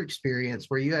 with your experience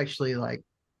where you actually, like,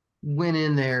 went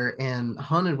in there and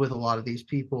hunted with a lot of these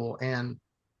people and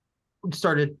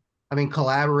started,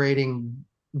 collaborating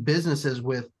businesses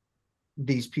with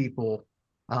these people,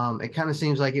 it kind of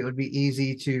seems like it would be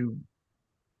easy to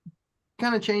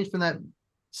kind of change from that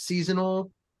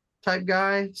seasonal type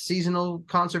guy, seasonal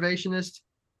conservationist,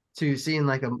 to seeing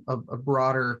like a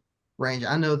broader range.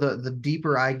 I know the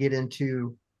deeper I get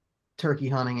into turkey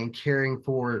hunting and caring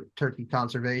for turkey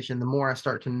conservation, the more I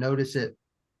start to notice it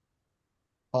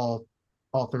all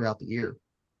throughout the year.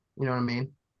 You know what I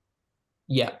mean?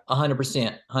 Yeah,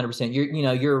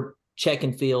 100%. You're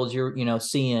checking fields, you're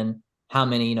seeing how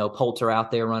many, poults are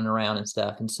out there running around and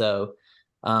stuff. And so,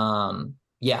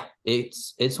 yeah,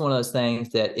 it's one of those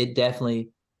things that it definitely,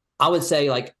 I would say,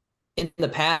 like, in the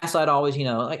past, I'd always,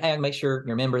 like, I make sure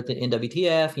you're a member at the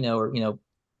NWTF, or,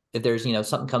 if there's,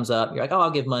 something comes up, you're like, oh,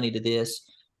 I'll give money to this.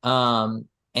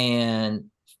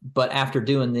 But after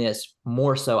doing this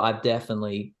more so, I've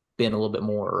definitely been a little bit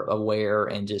more aware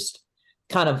and just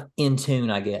kind of in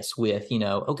tune, I guess, with,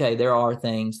 okay, there are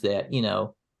things that,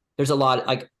 there's a lot,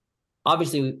 like,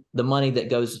 obviously the money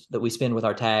that we spend with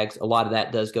our tags, a lot of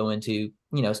that does go into,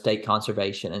 state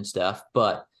conservation and stuff,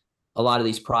 but a lot of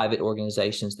these private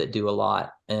organizations that do a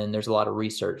lot, and there's a lot of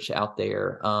research out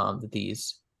there that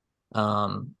these,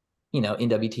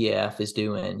 NWTF is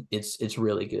doing. It's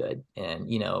really good, and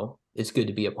it's good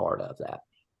to be a part of that.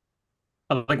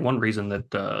 I think one reason that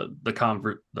the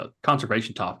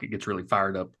conservation topic gets really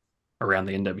fired up around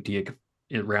the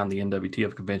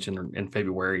NWTF convention in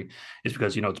February is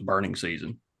because it's burning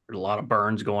season. There's a lot of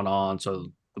burns going on,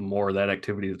 so the more of that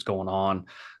activity that's going on,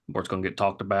 the more it's going to get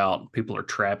talked about. People are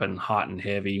trapping hot and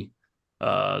heavy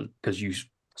because you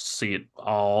see it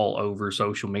all over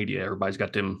social media. Everybody's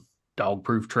got them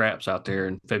dog-proof traps out there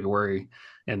in February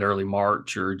and early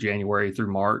March, or January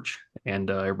through March, and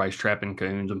everybody's trapping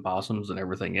coons and possums and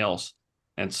everything else.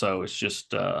 And so it's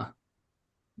just that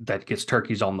gets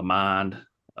turkeys on the mind,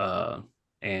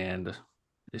 and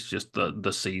it's just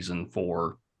the season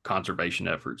for conservation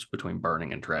efforts between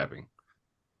burning and trapping.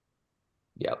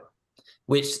 Yep.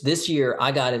 Which this year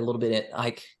I got a little bit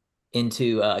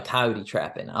into coyote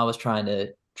trapping. I was trying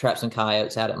to trap some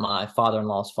coyotes out at my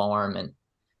father-in-law's farm and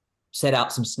set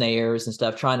out some snares and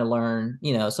stuff, trying to learn,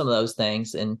 some of those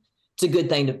things. And it's a good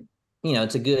thing to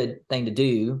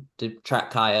do, to trap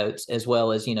coyotes, as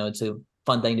well as, it's a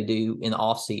fun thing to do in the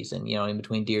off season, in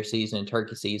between deer season and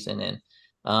turkey season. And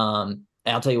I'll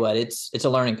tell you what, it's a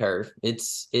learning curve.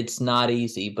 It's not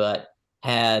easy, but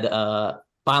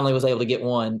finally was able to get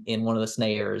one in one of the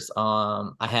snares.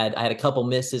 I had a couple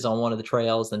misses on one of the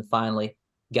trails, and finally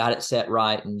got it set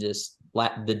right, and just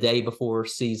the day before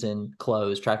trap season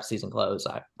closed,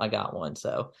 I got one.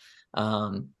 So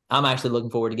I'm actually looking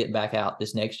forward to getting back out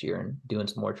this next year and doing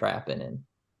some more trapping. And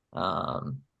I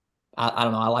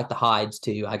don't know, I like the hides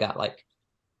too. I got like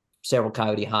several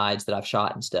coyote hides that I've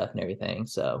shot and stuff and everything.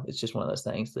 So it's just one of those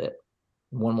things that,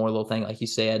 one more little thing, like you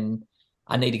said. And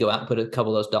I need to go out and put a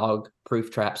couple of those dog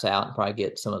proof traps out and probably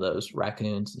get some of those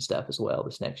raccoons and stuff as well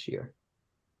this next year.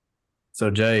 So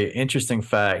Jay, interesting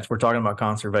fact. We're talking about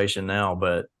conservation now,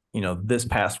 but this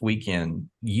past weekend,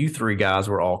 you three guys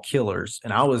were all killers,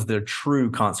 and I was the true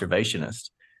conservationist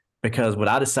because what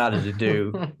I decided to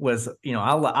do was,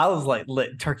 I was like,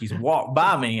 let turkeys walk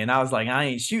by me, and I was like, I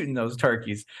ain't shooting those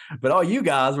turkeys. But all you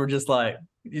guys were just like,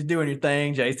 just doing your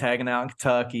thing. Jay's tagging out in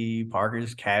Kentucky.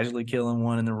 Parker's casually killing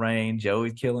one in the rain.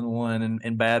 Joey's killing one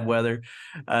in bad weather.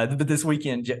 But this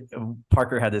weekend,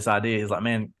 Parker had this idea. He's like,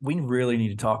 man, we really need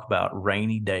to talk about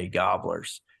rainy day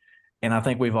gobblers. And I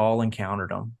think we've all encountered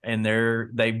them. And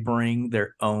they bring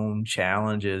their own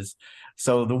challenges.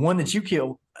 So the one that you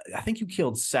killed, I think you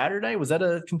killed Saturday. Was that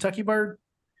a Kentucky bird?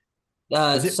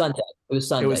 Sunday. It was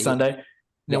Sunday. It was Sunday.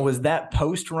 Now, was that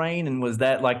post rain, and was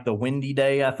that like the windy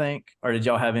day, I think? Or did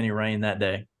y'all have any rain that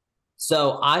day?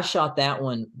 So I shot that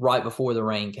one right before the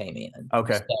rain came in.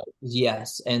 Okay. So,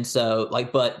 yes. And so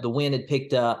but the wind had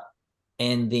picked up,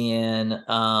 and then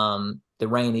the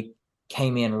rain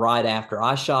came in right after.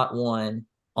 I shot one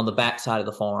on the backside of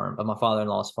the farm, of my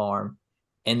father-in-law's farm.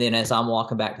 And then as I'm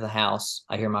walking back to the house,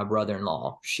 I hear my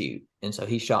brother-in-law shoot. And so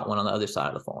he shot one on the other side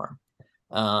of the farm.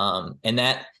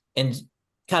 And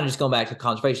kind of just going back to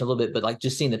conservation a little bit, but like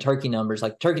just seeing the turkey numbers,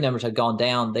 like turkey numbers had gone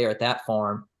down there at that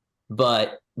farm.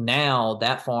 But now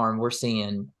that farm, we're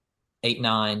seeing 8,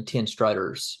 9, 10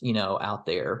 strutters, out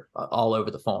there all over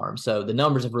the farm. So the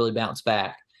numbers have really bounced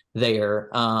back there.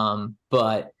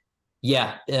 But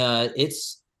yeah,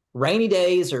 it's rainy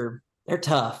days they're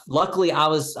tough. Luckily, I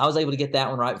was able to get that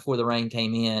one right before the rain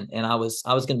came in, and I was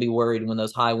going to be worried when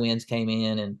those high winds came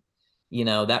in, and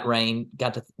that rain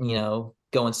got to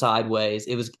going sideways.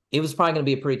 It was probably going to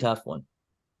be a pretty tough one.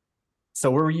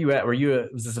 So where were you at?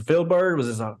 Was this a field bird? Was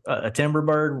this a timber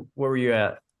bird? Where were you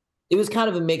at? It was kind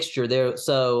of a mixture there.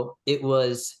 So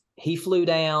he flew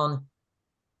down,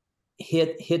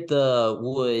 hit the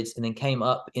woods, and then came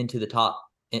up into the top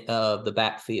of the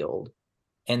backfield.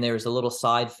 And there was a little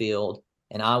side field,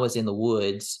 and I was in the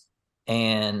woods.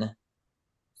 And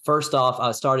first off,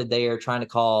 I started there trying to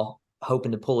call,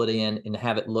 hoping to pull it in and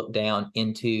have it look down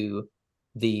into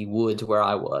the woods where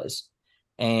I was.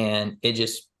 And it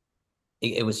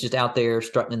was just out there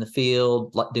strutting in the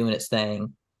field, doing its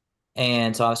thing.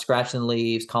 And so I was scratching the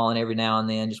leaves, calling every now and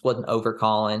then, just wasn't over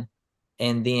calling.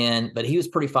 And then, but he was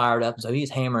pretty fired up. So he was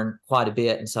hammering quite a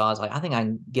bit. And so I was like, I think I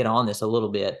can get on this a little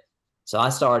bit. So I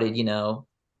started,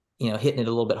 hitting it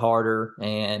a little bit harder,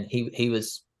 and he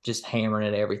was just hammering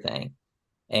at everything.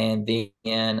 And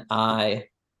then I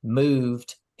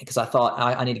moved because I thought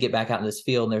I need to get back out in this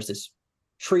field, and there's this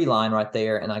tree line right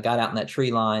there. And I got out in that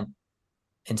tree line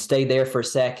and stayed there for a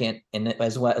second. And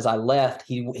as I left,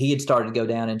 he had started to go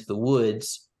down into the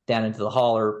woods, down into the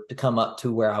holler to come up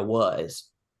to where I was.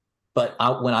 But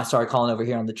when I started calling over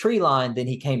here on the tree line, then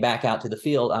he came back out to the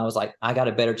field. I was like, I got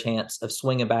a better chance of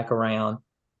swinging back around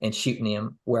and shooting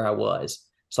him where I was.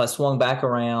 So I swung back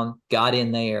around, got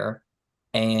in there,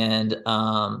 and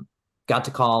got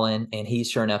to calling. And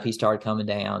sure enough, he started coming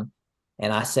down.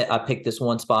 And I picked this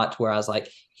one spot to where I was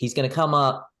like, he's going to come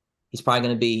up. He's probably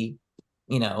going to be,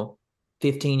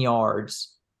 15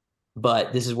 yards.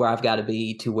 But this is where I've got to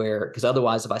be because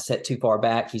otherwise, if I set too far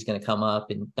back, he's going to come up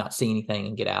and not see anything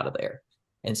and get out of there.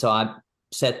 And so I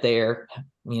sat there,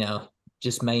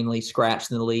 just mainly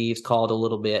scratched in the leaves, called a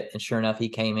little bit. And sure enough, he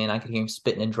came in. I could hear him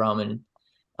spitting and drumming.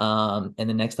 And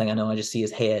the next thing I know, I just see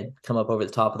his head come up over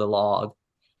the top of the log.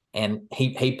 And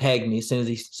he pegged me as soon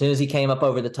as he came up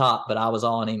over the top, but I was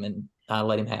on him and I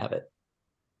let him have it.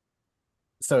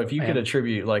 So if you could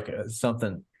attribute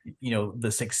something,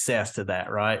 the success to that,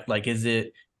 right? Like, is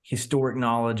it historic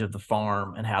knowledge of the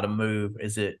farm and how to move?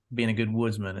 Is it being a good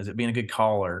woodsman? Is it being a good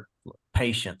caller?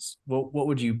 Patience? How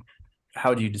would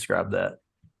you describe that?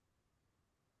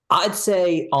 I'd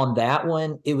say on that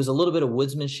one, it was a little bit of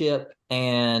woodsmanship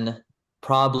and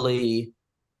probably,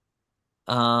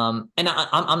 and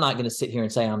I'm not going to sit here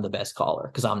and say I'm the best caller,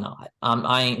 because I'm not.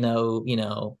 I ain't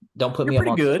no, don't put me up on.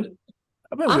 You're pretty good.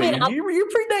 You're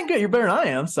pretty dang good. You're better than I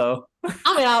am. So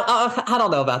I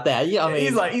don't know about that. Yeah,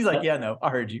 he's like, yeah, no, I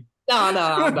heard you. No,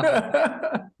 I'm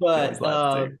not. But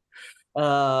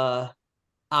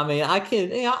I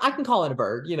can call in a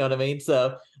bird. You know what I mean?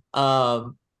 So,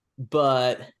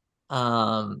 but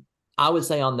I would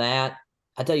say on that,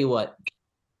 I tell you what,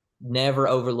 never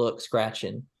overlook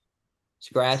scratching.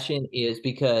 Scratching is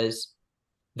because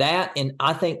that, and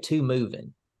I think too,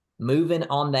 moving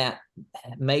on that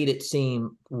made it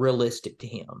seem realistic to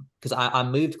him, because I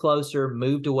moved closer,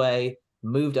 moved away,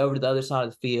 moved over to the other side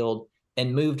of the field,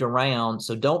 and moved around.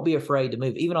 So don't be afraid to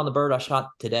move. Even on the bird I shot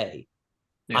today,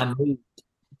 I moved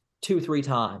 2-3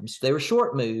 times. They were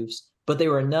short moves, but they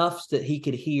were enough that he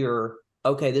could hear,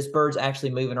 okay, this bird's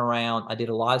actually moving around. I did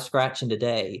a lot of scratching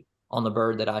today on the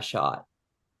bird that I shot.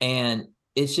 And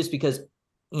it's just because,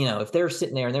 if they're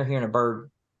sitting there and they're hearing a bird,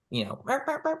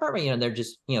 they're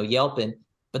just, yelping,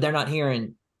 but they're not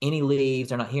hearing any leaves.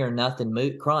 They're not hearing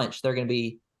nothing crunch. They're going to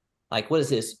be like, what is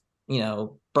this,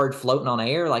 bird floating on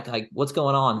air? Like what's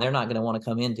going on? They're not going to want to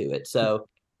come into it. So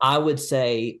I would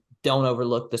say don't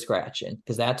overlook the scratching,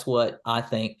 because that's what I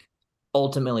think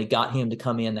ultimately got him to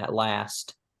come in that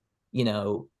last,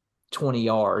 20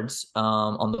 yards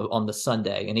on the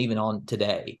Sunday, and even on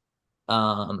today.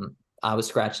 I was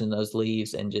scratching those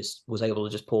leaves and just was able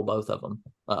to just pull both of them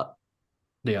up.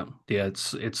 Yeah,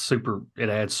 it's super. It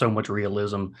adds so much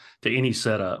realism to any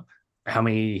setup. How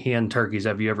many hen turkeys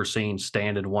have you ever seen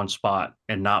stand in one spot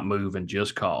and not move and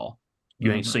just call?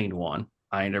 You ain't seen one.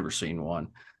 I ain't ever seen one.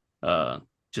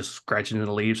 Just scratching in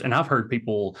the leaves. And I've heard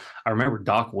people. I remember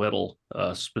Doc Whittle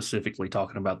specifically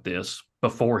talking about this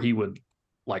before he would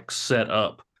like set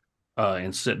up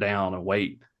and sit down and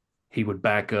wait. He would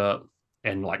back up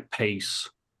and like pace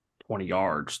 20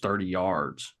 yards, 30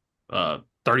 yards, 30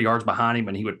 yards behind him,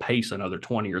 and he would pace another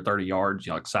 20 or 30 yards,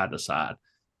 like side to side,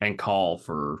 and call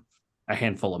for a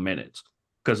handful of minutes.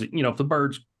 Because, if the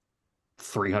bird's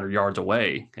 300 yards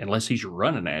away, unless he's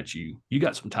running at you, you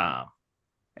got some time.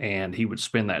 And he would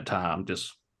spend that time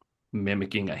just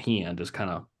mimicking a hen, just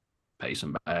kind of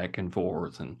pacing back and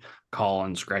forth and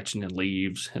calling, scratching in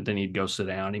leaves, and then he'd go sit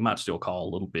down. He might still call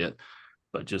a little bit,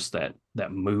 but just that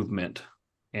movement.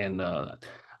 And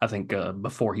I think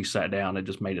before he sat down, it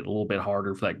just made it a little bit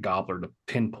harder for that gobbler to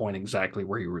pinpoint exactly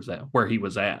where he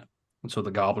was at. And so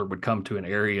the gobbler would come to an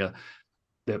area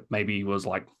that maybe was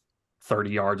like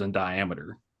 30 yards in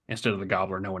diameter, instead of the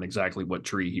gobbler knowing exactly what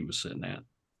tree he was sitting at.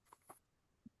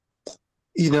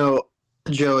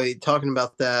 Joey, talking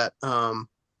about that,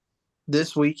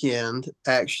 this weekend,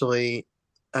 actually,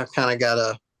 I kind of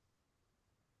got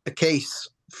a case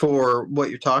for what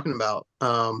you're talking about.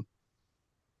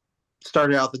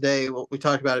 Started out the day, we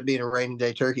talked about it being a rainy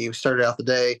day turkey. We started out the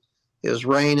day, it was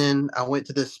raining. I went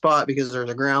to this spot because there's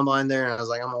a ground blind there, and I was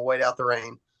like, I'm going to wait out the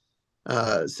rain,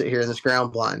 sit here in this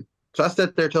ground blind. So I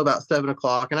sat there till about 7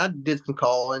 o'clock, and I did some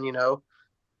calling, a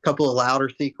couple of louder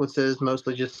sequences,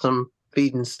 mostly just some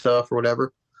feeding stuff or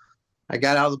whatever. I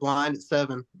got out of the blind at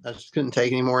 7. I just couldn't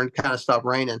take anymore and kind of stopped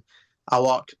raining. I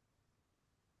walked,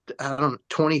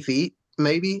 20 feet,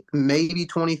 maybe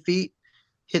 20 feet,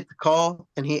 hit the call,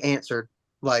 and he answered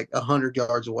like 100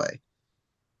 yards away.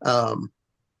 And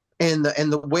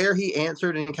the where he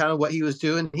answered and kind of what he was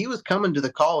doing, he was coming to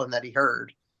the call and that he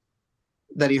heard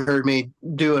me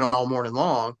doing all morning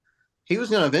long. He was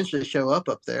going to eventually show up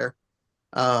there.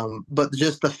 But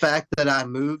just the fact that I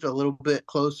moved a little bit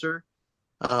closer,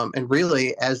 and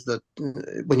really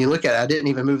when you look at it, I didn't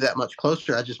even move that much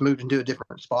closer. I just moved into a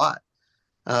different spot,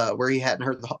 where he hadn't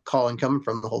heard the calling coming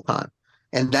from the whole time.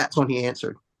 And that's when he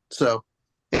answered. So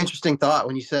interesting thought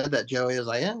when you said that, Joey. I was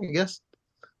like, yeah, I guess,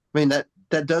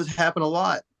 that does happen a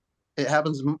lot. It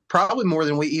happens probably more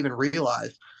than we even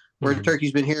realize, where the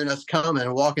turkey's been hearing us coming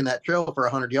and walking that trail for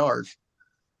 100 yards.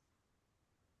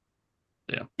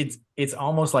 Yeah. It's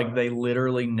almost like they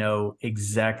literally know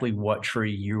exactly what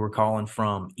tree you were calling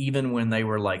from, even when they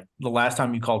were like, the last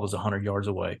time you called was 100 yards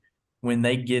away. When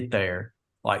they get there,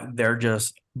 like they're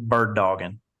just bird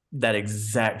dogging that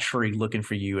exact tree looking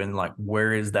for you, and like,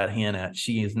 where is that hen at?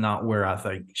 She is not where I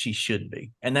think she should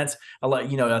be. And that's a lot,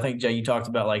 I think, Jay, you talked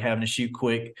about like having to shoot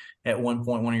quick at one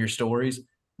point, one of your stories.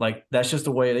 Like that's just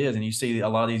the way it is. And you see a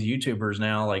lot of these YouTubers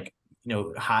now, like,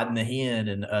 hiding the hen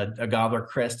and a gobbler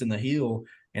cresting the hill,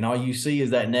 and all you see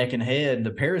is that neck and head and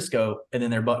the periscope, and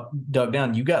then they're dug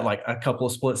down. You got like a couple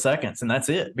of split seconds, and that's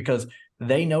it, because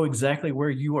they know exactly where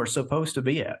you are supposed to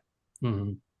be at.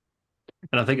 Mm-hmm.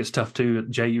 And I think it's tough too.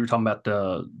 Jay, you were talking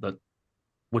about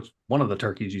which one of the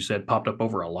turkeys you said popped up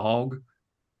over a log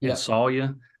and saw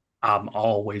you. I'm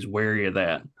always wary of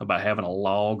that, about having a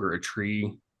log or a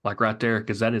tree like right there,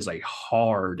 because that is a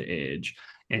hard edge.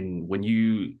 And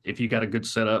if you got a good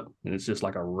setup and it's just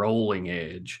like a rolling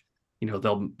edge,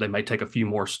 they may take a few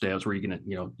more steps where you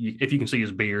can, if you can see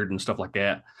his beard and stuff like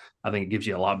that, I think it gives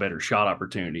you a lot better shot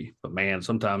opportunity. But man,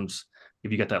 sometimes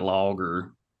if you got that log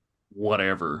or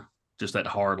whatever, just that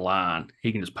hard line,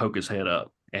 he can just poke his head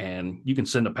up and you can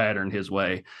send a pattern his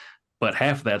way, but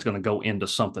half of that's going to go into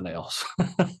something else.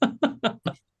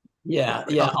 Yeah.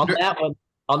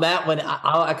 On that one,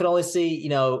 I could only see,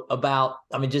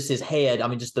 just his head.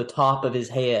 Just the top of his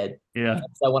head. Yeah.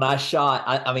 So when I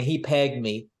shot, he pegged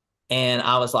me, and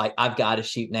I was like, I've got to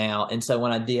shoot now. And so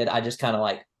when I did, I just kind of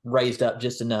like raised up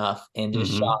just enough and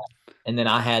just Mm-hmm. shot. And then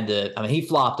I had to, I mean, he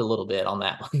flopped a little bit on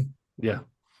that one. Yeah.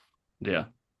 Yeah.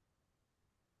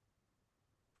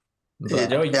 But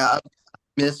Joey, Yeah, I've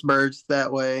missed birds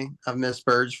that way. I've missed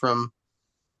birds from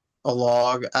a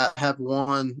log. I have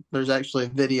one. There's actually a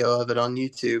video of it on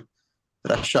YouTube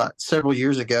that I shot several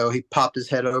years ago. He popped his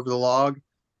head over the log,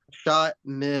 shot,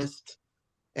 missed,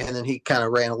 and then he kind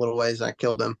of ran a little ways and I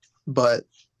killed him. But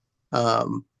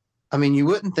I mean, you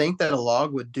wouldn't think that a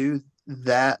log would do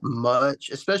that much,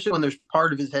 especially when there's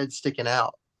part of his head sticking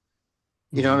out.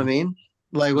 You know what I mean?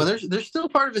 Like when there's still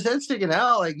part of his head sticking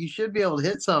out, like you should be able to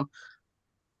hit some.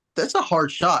 That's a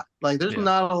hard shot. Like there's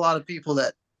not a lot of people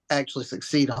that actually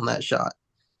succeed on that shot.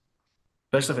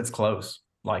 especially if it's close.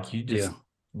 Like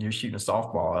you're shooting a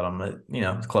softball at them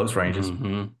at, it's close ranges.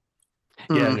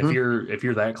 Mm-hmm. Yeah, and if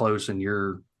you're that close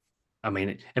and I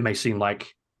mean, it may seem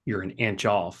like you're an inch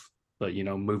off, but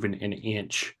moving an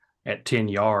inch at 10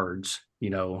 yards,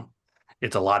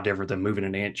 it's a lot different than moving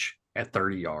an inch at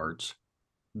 30 yards.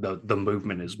 The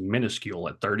movement is minuscule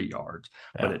at 30 yards,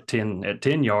 but at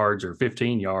 10 yards or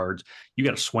 15 yards, you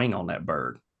got to swing on that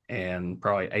bird, and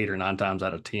probably 8 or 9 times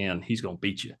out of 10, he's going to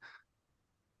beat you.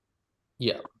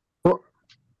 yeah. Well,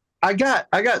 I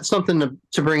got something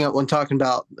to bring up when talking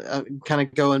about kind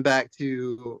of going back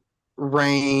to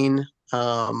rain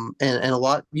and a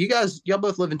lot. Y'all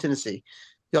both live in Tennessee.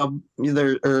 Y'all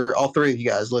either or all three of you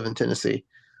guys live in Tennessee.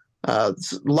 A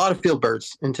lot of field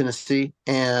birds in Tennessee,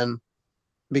 and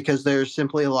because there's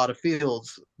simply a lot of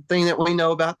fields. The thing that we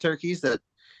know about turkeys that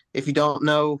if you don't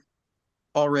know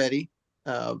already,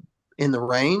 in the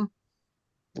rain,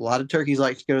 a lot of turkeys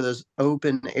like to go to those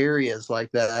open areas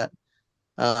like that.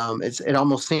 It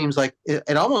almost seems like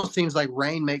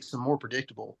rain makes them more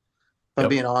predictable, if I'm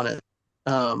being honest.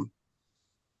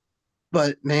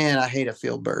 But man, I hate a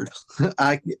field bird.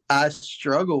 I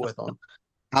struggle with them.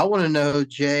 I want to know,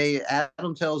 Jay.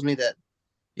 Adam tells me that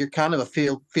you're kind of a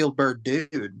field bird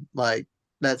dude. Like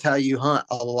that's how you hunt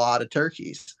a lot of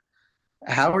turkeys.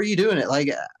 How are you doing it? Like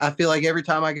I feel like every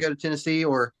time I go to Tennessee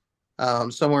or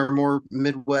somewhere more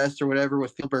Midwest or whatever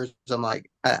with field birds, I'm like,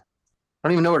 I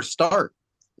don't even know where to start.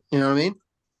 You know what I mean?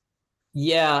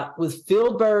 Yeah, with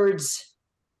field birds,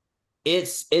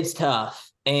 it's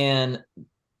tough. And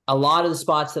a lot of the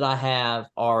spots that I have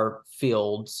are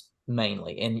fields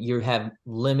mainly, and you have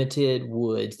limited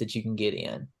woods that you can get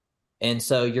in. And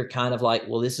so you're kind of like,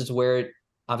 well, this is where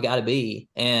I've got to be.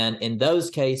 And in those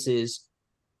cases,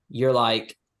 you're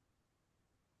like,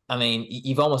 I mean,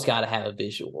 you've almost got to have a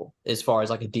visual as far as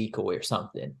like a decoy or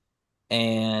something.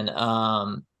 And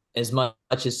as much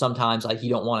as sometimes like you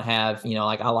don't want to have,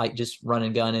 like I like just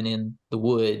running gunning in the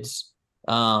woods,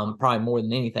 probably more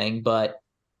than anything. But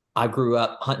I grew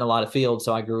up hunting a lot of fields,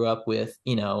 so I grew up with,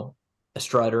 a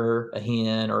strutter, a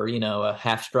hen, or a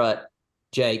half strut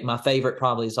Jake. My favorite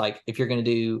probably is like if you're going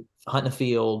to do hunting a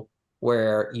field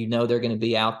where they're going to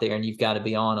be out there and you've got to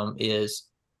be on them, is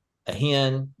a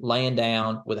hen laying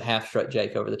down with a half strut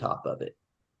Jake over the top of it.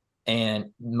 And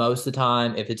most of the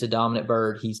time, if it's a dominant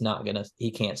bird, he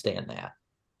can't stand that.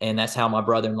 And that's how my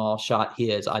brother-in-law shot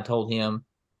his. I told him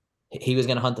he was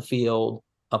going to hunt the field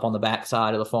up on the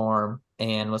backside of the farm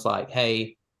and was like,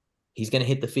 hey, he's going to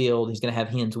hit the field. He's going to have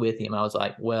hens with him. I was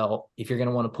like, well, if you're going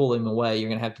to want to pull him away, you're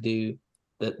going to have to do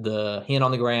the hen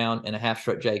on the ground and a half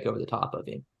strut Jake over the top of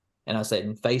him. And I said,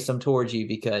 and face him towards you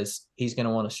because he's going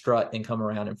to want to strut and come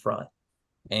around in front.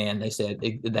 And they said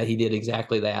that he did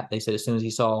exactly that. They said as soon as he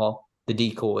saw the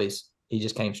decoys, he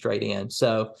just came straight in.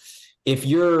 So if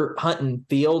you're hunting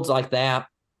fields like that,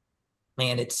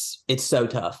 man, it's so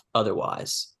tough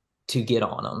otherwise to get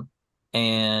on them.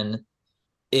 And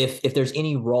if there's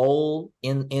any role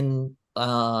in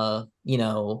the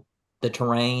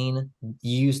terrain,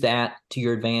 use that to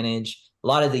your advantage. A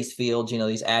lot of these fields,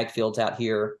 these ag fields out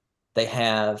here, they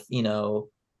have,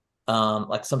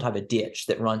 like some type of ditch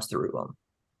that runs through them.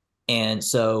 And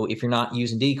so if you're not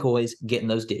using decoys, get in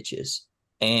those ditches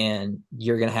and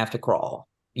you're going to have to crawl.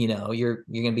 You're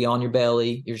going to be on your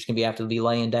belly. You're just going to have to be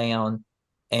laying down,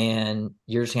 and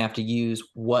you're just going to have to use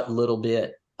what little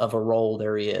bit of a roll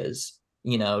there is,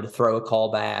 to throw a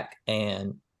call back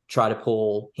and try to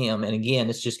pull him. And again,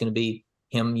 it's just going to be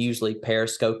him usually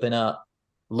periscoping up,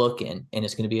 looking, and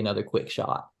it's going to be another quick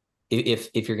shot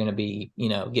if you're going to be,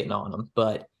 getting on them.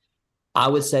 But I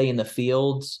would say in the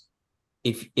fields,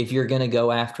 if you're going to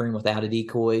go after him without a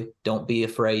decoy, don't be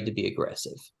afraid to be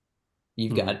aggressive.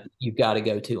 You've got to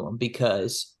go to them,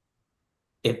 because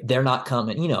if they're not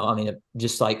coming,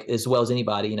 just like as well as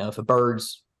anybody, if a bird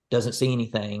doesn't see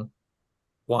anything,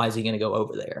 why is he going to go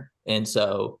over there? And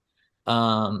so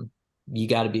you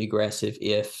got to be aggressive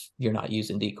if you're not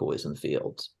using decoys in the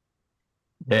fields.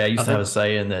 Yeah, I used to have a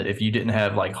saying that if you didn't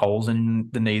have like holes in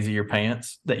the knees of your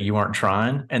pants, that you weren't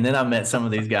trying. And then I met some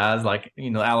of these guys, like,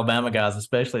 Alabama guys,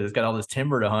 especially, that's got all this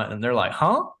timber to hunt. And they're like,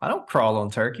 huh? I don't crawl on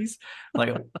turkeys.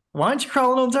 Like, why aren't you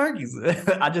crawling on turkeys?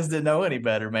 I just didn't know any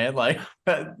better, man. Like,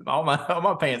 all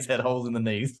my pants had holes in the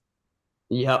knees.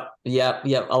 Yep.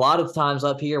 A lot of times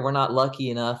up here, we're not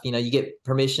lucky enough. You get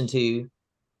permission to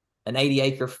an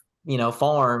 80-acre,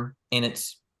 farm, and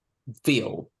it's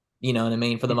field. You know what I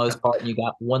mean? For the most part, you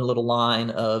got one little line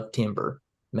of timber,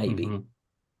 maybe.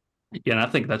 Mm-hmm. Yeah, and I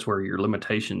think that's where your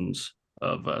limitations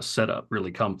of setup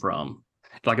really come from.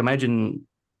 Like imagine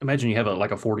you have a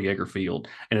 40-acre field,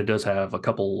 and it does have a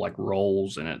couple like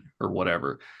rolls in it or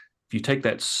whatever. If you take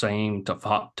that same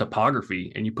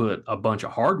topography and you put a bunch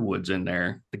of hardwoods in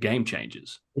there, the game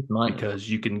changes because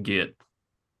you can get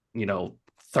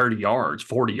 30 yards,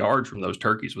 40 yards from those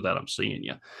turkeys without them seeing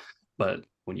you. But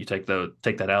when you take that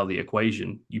out of the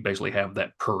equation, you basically have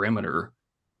that perimeter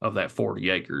of that 40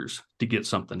 acres to get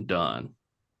something done.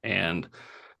 And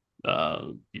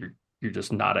you're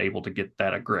just not able to get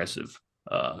that aggressive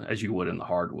as you would in the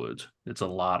hardwoods. It's a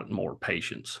lot more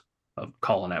patience of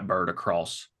calling that bird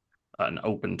across an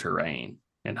open terrain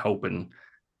and hoping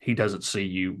he doesn't see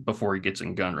you before he gets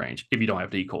in gun range if you don't have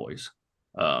decoys.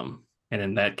 And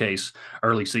in that case,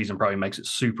 early season probably makes it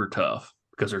super tough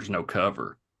because there's no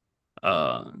cover.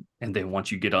 And then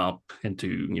once you get up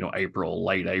into, April,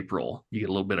 late April, you get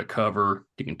a little bit of cover.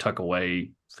 You can tuck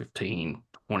away 15,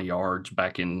 20 yards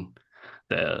back in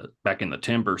the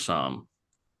timber some,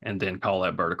 and then call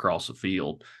that bird across the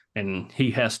field. And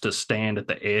he has to stand at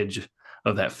the edge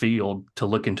of that field to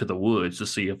look into the woods to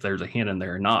see if there's a hen in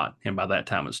there or not. And by that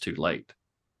time, it's too late.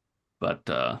 But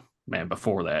man,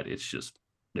 before that,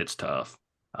 it's tough.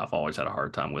 I've always had a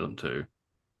hard time with them too.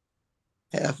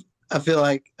 Yeah. I feel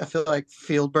like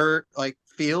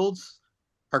fields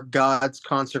are God's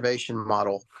conservation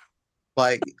model.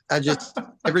 Like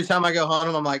every time I go hunt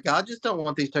them, I'm like, God just don't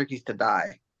want these turkeys to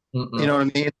die. Mm-mm. You know what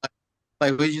I mean?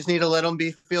 Like we just need to let them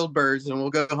be field birds, and we'll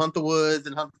go hunt the woods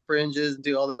and hunt the fringes and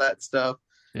do all of that stuff.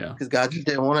 Yeah. Because God just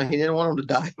didn't want them to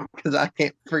die because I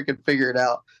can't freaking figure it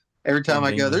out. Every time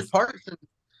I go, there's parts.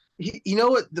 You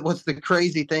know what's the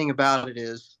crazy thing about it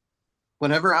is,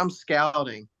 whenever I'm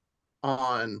scouting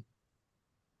on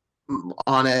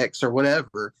X or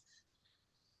whatever,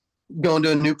 going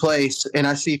to a new place and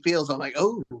I see fields, I'm like,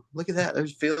 oh, look at that,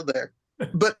 there's a field there.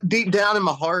 But deep down in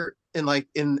my heart and like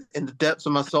in the depths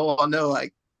of my soul, I know,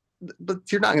 like,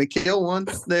 but you're not going to kill one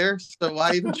there, so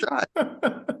why even try?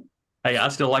 Hey, I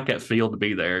still like that field to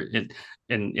be there.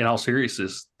 And in all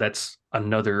seriousness, that's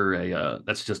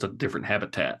that's just a different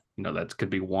habitat. That could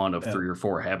be one of 3 or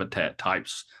 4 habitat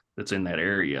types that's in that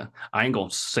area. I ain't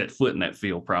gonna set foot in that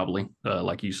field probably,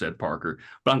 like you said, Parker.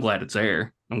 But I'm glad it's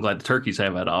there. I'm glad the turkeys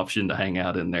have that option to hang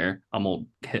out in there. I'm gonna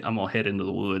head into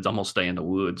the woods. I'm gonna stay in the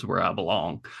woods where I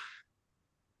belong.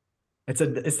 It's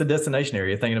the destination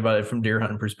area. Thinking about it from deer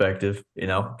hunting perspective,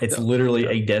 it's literally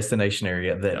a destination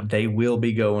area that they will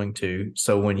be going to.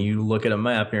 So when you look at a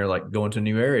map and you're like going to a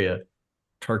new area,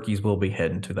 turkeys will be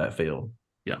heading to that field.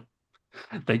 Yeah,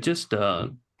 they just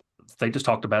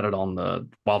talked about it on the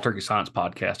Wild Turkey Science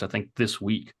podcast. I think this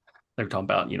week they were talking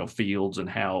about fields and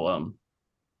how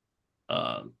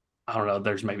I don't know.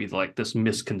 There's maybe like this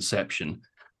misconception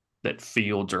that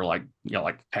fields are like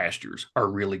pastures are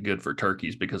really good for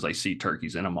turkeys because they see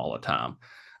turkeys in them all the time.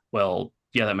 Well,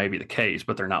 yeah, that may be the case,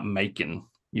 but they're not making,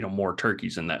 more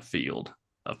turkeys in that field.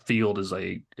 A field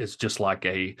is just like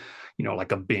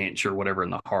like a bench or whatever in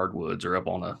the hardwoods or up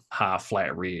on a high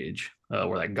flat ridge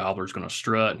where that gobbler's going to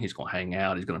strut and he's going to hang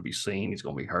out. He's going to be seen. He's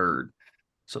going to be heard.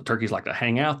 So turkeys like to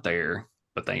hang out there,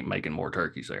 but they ain't making more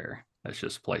turkeys there. That's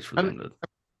just a place for them to.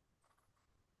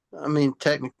 I mean,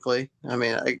 technically,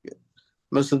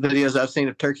 most of the videos I've seen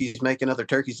of turkeys making other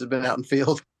turkeys have been out in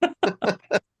field.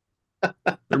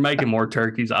 They're making more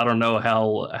turkeys. I don't know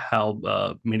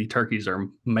how many turkeys are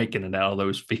making it out of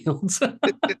those fields.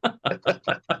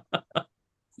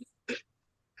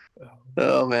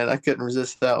 Oh man, I couldn't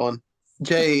resist that one.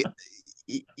 Jay,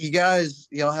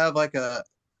 y'all have like a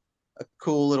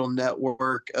cool little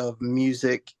network of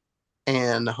music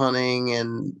and hunting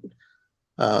and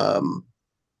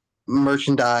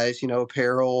merchandise,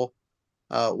 apparel.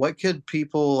 What could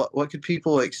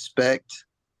people expect?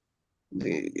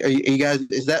 Are you guys,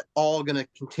 is that all going to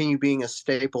continue being a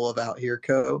staple of Out Here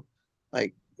Co?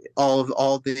 Like all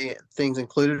the things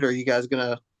included, or are you guys going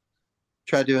to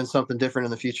try doing something different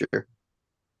in the future?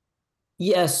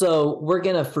 Yeah, so we're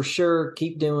gonna for sure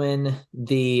keep doing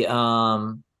the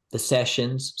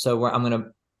sessions. So I'm gonna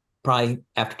probably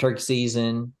after turkey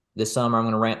season this summer, I'm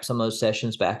going to ramp some of those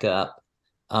sessions back up,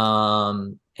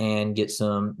 and get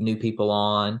some new people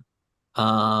on.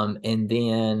 And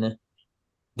then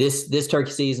this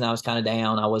turkey season, I was kind of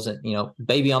down. I wasn't,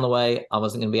 baby on the way. I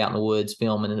wasn't going to be out in the woods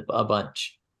filming a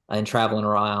bunch and traveling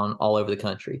around all over the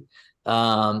country.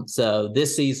 So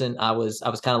this season I was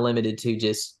kind of limited to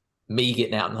just me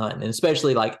getting out and hunting. And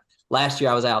especially like last year,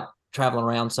 I was out traveling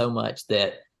around so much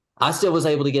that I still was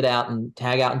able to get out and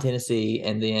tag out in Tennessee.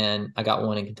 And then I got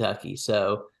one in Kentucky.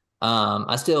 So,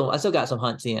 I still got some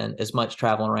hunts in, as much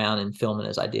traveling around and filming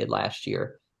as I did last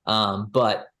year.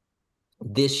 But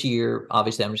this year,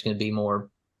 obviously I'm just going to be more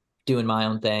doing my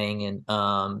own thing and,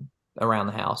 around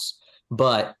the house,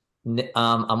 but,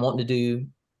 I'm wanting to do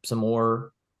some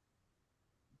more.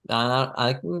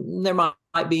 There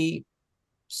might be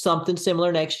something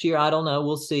similar next year. I don't know.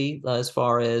 We'll see. As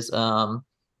far as there's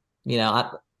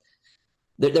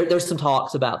some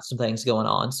talks about some things going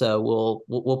on, so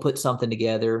we'll put something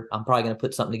together. I'm probably going to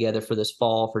put something together for this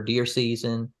fall for deer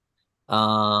season.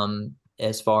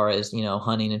 As far as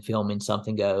hunting and filming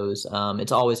something goes,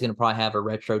 it's always going to probably have a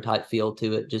retro type feel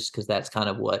to it, just because that's kind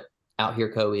of what Out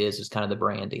Here Co is kind of the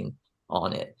branding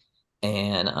on it.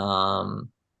 And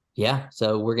yeah,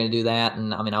 so we're going to do that.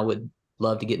 And I mean, I would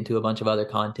love to get into a bunch of other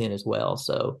content as well.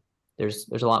 So there's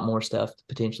a lot more stuff to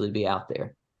potentially be out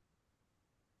there.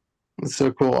 That's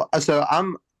so cool. So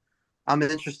I'm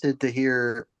interested to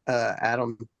hear,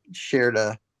 Adam shared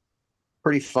a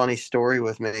pretty funny story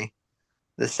with me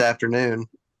this afternoon.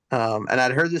 And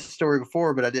I'd heard this story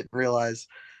before, but I didn't realize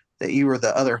that you were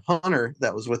the other hunter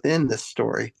that was within this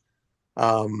story.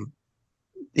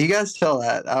 You guys tell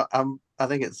that. I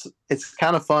think it's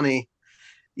kind of funny.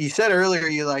 You said earlier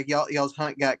y'all's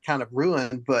hunt got kind of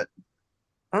ruined, but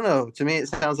I don't know. To me, it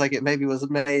sounds like it maybe was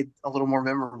made a little more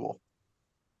memorable.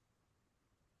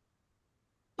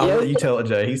 I'll let you tell it,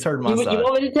 Jay. He's heard my side. You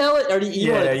want me to tell it, or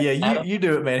you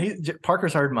do it, man.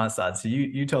 Parker's heard my side, so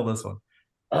you tell this one.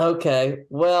 Okay.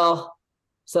 Well,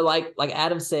 so like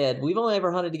Adam said, we've only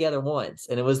ever hunted together once,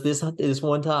 and it was this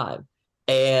one time.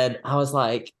 And I was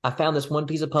like, I found this one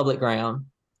piece of public ground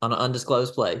on an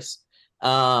undisclosed place.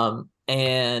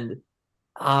 And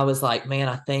I was like, man,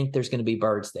 I think there's going to be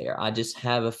birds there. I just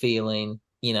have a feeling,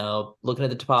 looking at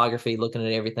the topography, looking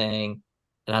at everything.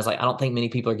 And I was like, I don't think many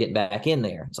people are getting back in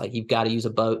there. It's like, you've got to use a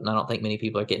boat. And I don't think many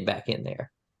people are getting back in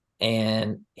there.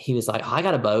 And he was like, I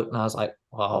got a boat. And I was like,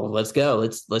 well, let's go.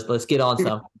 Let's get on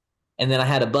something. And then I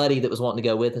had a buddy that was wanting to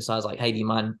go with us. I was like, hey, do you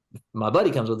mind if my buddy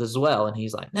comes with us as well? And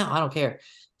he's like, no, I don't care.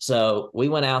 So we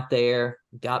went out there,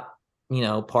 got,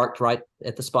 parked right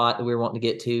at the spot that we were wanting to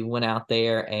get to, went out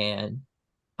there, and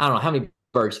I don't know, how many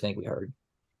birds do you think we heard?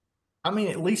 I mean,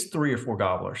 at least 3 or 4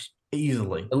 gobblers,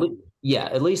 easily.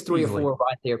 At least 3 Easily. or 4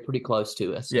 right there, pretty close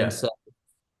to us. Yeah. And so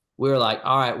we were like,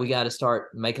 all right, we got to start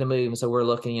making a move. And so we're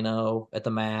looking, at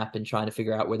the map and trying to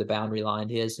figure out where the boundary line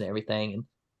is and everything. And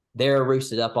they're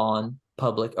roosted up on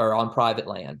public or on private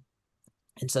land.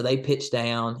 And so they pitch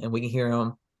down and we can hear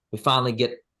them. We finally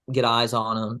get eyes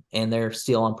on them, and they're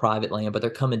still on private land, but they're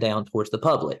coming down towards the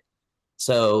public.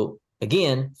 So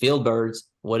again, field birds,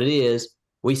 what it is,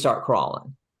 we start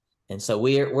crawling. And so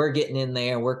we're getting in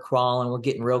there, we're crawling, we're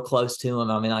getting real close to them.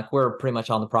 I mean, like, we're pretty much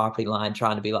on the property line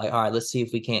trying to be like, all right, let's see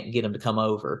if we can't get them to come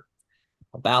over.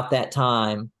 About that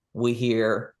time, we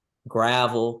hear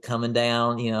gravel coming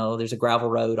down. There's a gravel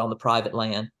road on the private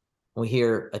land. We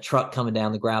hear a truck coming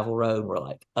down the gravel road. We're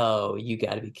like, oh, you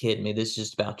got to be kidding me. This is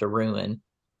just about to ruin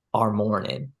our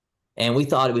morning. And we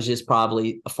thought it was just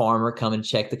probably a farmer coming to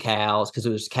check the cows, because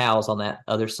it was cows on that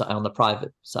other side, on the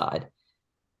private side.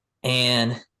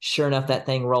 And sure enough, that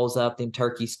thing rolls up. Them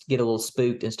turkeys get a little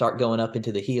spooked and start going up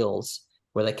into the hills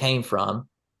where they came from.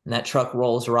 And that truck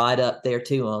rolls right up there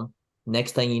to them.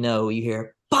 Next thing you know, you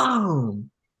hear,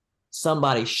 boom!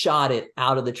 Somebody shot it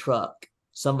out of the truck.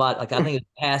 Somebody, like, I think it's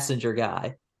a passenger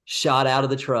guy, shot out of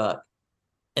the truck.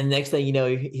 And next thing you know,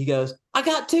 he goes, I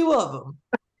got 2 of them.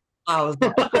 I was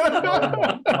like, oh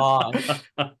my gosh.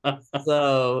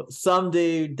 So some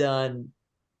dude done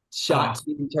shot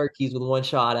 2 turkeys with 1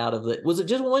 shot out of it. Was it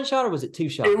just 1 shot or was it 2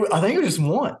 shots? I think it was just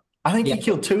 1. I think he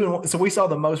killed 2. So we saw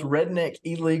the most redneck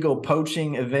illegal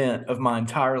poaching event of my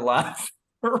entire life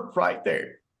right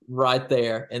there. Right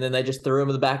there. And then they just threw him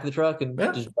in the back of the truck and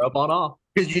just drove on off.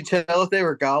 Could you tell if they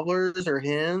were gobblers or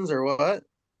hens or what?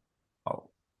 Oh,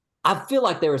 I feel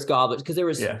like there was gobblers, because there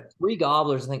was 3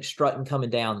 gobblers, I think, strutting coming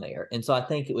down there. And so I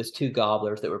think it was 2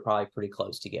 gobblers that were probably pretty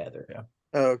close together. Yeah.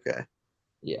 Okay.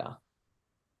 Yeah.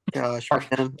 Gosh,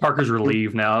 man. Parker's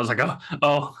relieved now. I was like,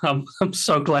 oh, I'm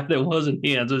so glad it wasn't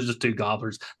hens. It was just two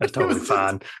gobblers. That's totally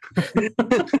fine.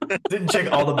 Didn't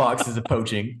check all the boxes of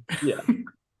poaching. Yeah.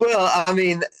 Well, I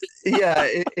mean, yeah,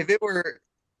 if it were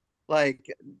like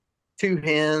two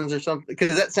hens or something,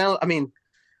 because that sounds, I mean,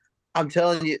 I'm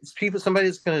telling you,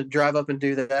 somebody's going to drive up and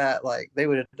do that. Like they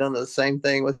would have done the same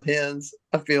thing with hens.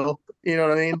 I feel, you know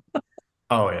what I mean?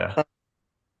 Oh yeah.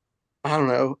 I don't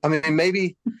know. I mean,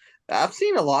 maybe I've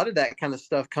seen a lot of that kind of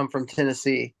stuff come from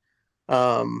Tennessee,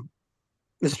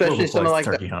 especially some of like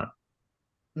turkey hunt.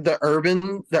 the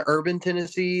urban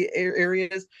Tennessee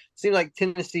areas. Seems like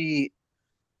Tennessee,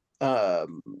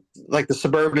 like the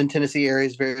suburban Tennessee area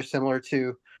is very similar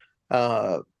to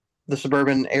the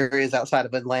suburban areas outside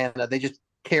of Atlanta. They just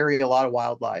carry a lot of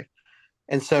wildlife.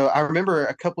 And so I remember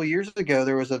a couple of years ago,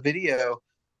 there was a video,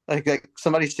 like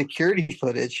somebody's security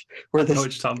footage where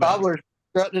this gobbler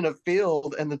strutting in a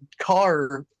field and the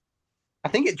car, I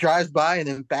think it drives by and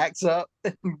then backs up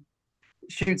and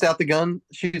shoots out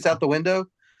the window.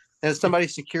 And it's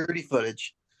somebody's security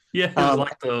footage. Yeah,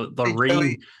 like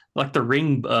the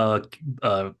ring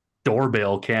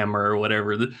doorbell camera or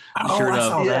whatever. I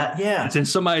saw that. Yeah, it's in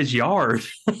somebody's yard.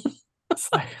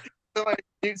 Somebody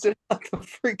shoots it out the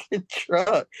freaking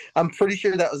truck. I'm pretty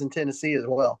sure that was in Tennessee as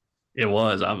well. It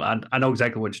was. I know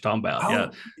exactly what you're talking about. Yeah,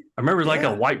 I remember like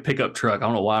a white pickup truck. I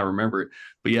don't know why I remember it,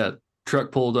 but yeah,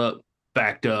 truck pulled up,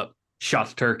 backed up, shot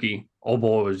the turkey. Old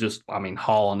boy was just,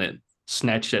 hauling it,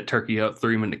 snatched that turkey up,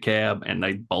 threw him in the cab, and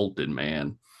they bolted.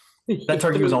 Man, that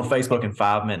turkey was on Facebook in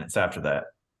 5 minutes after that.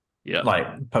 Yeah,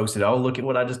 like posted, oh, look at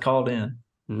what I just called in.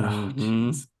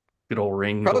 Mm-hmm. Good old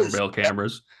ring doorbell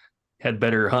cameras. Had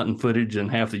better hunting footage than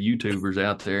half the YouTubers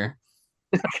out there.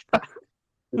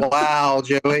 Wow,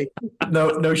 Joey.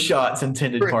 No shots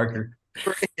intended, Parker.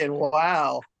 Freaking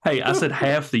wow. Hey, I said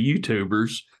half the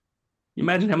YouTubers.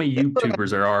 Imagine how many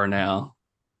YouTubers there are now.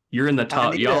 You're in the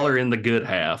top. Y'all are in the good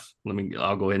half.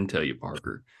 I'll go ahead and tell you,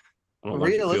 Parker. I don't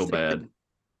want you to feel bad.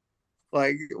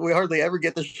 Like, we hardly ever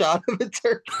get the shot of a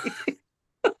turkey.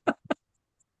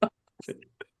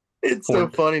 It's so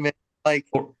funny, man. Like,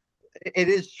 it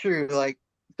is true. Like,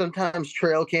 sometimes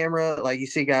trail camera, like you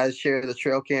see guys share the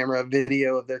trail camera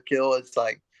video of their kill. It's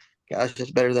like, gosh,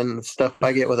 it's better than the stuff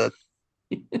I get with a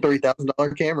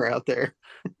 $3,000 camera out there.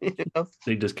 You know?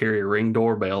 They just carry a ring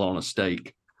doorbell on a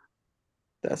stake.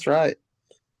 That's right.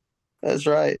 That's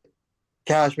right.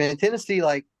 Gosh, man, Tennessee,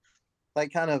 like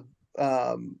kind of,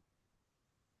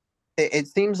 it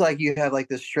seems like you have like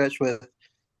this stretch with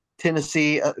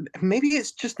Tennessee. Maybe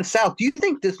it's just the South. Do you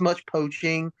think this much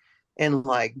poaching and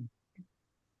like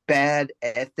bad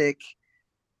ethic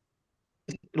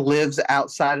lives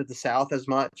outside of the South as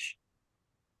much?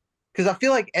 Because I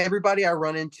feel like everybody I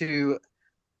run into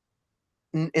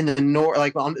in the north,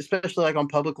 like especially like on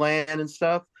public land and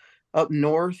stuff up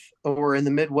north or in the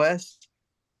Midwest,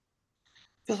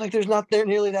 feels like there's not there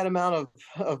nearly that amount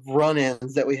of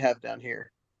run-ins that we have down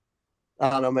here. I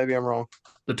don't know. Maybe I'm wrong.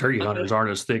 The turkey hunters aren't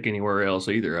as thick anywhere else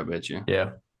either, I bet you.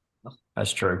 Yeah,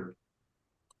 that's true.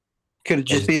 Could it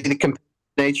just be the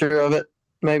nature of it,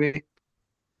 maybe?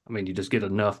 I mean, you just get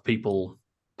enough people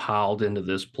piled into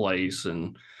this place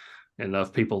and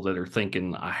enough people that are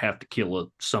thinking, I have to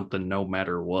kill something no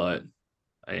matter what.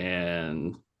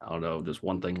 And I don't know, just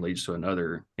one thing leads to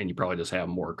another, and you probably just have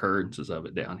more occurrences of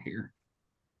it down here.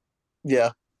 Yeah.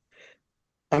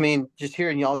 I mean, just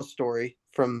hearing y'all's story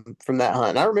from that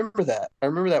hunt, and I remember that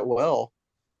well,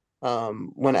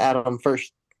 when Adam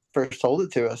first told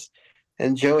it to us.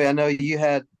 And Joey, I know you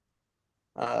had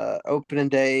opening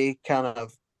day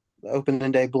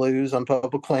blues on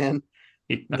public land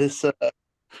this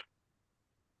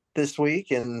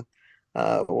week, and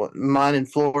mine in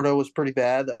Florida was pretty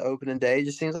bad. The opening day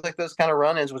just seems like those kind of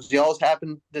run-ins.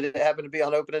 Did it happen to be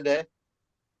on opening day?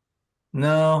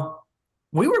 No,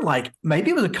 we were like,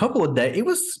 maybe it was a couple of days. It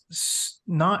was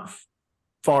not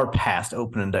far past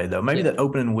opening day though. Maybe the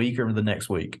opening week or the next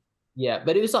week. Yeah,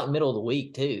 but it was like middle of the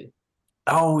week too.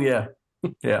 Oh yeah.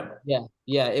 Yeah.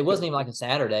 Yeah. It wasn't even like a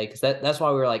Saturday, because that's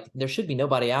why we were like, there should be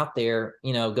nobody out there,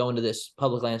 going to this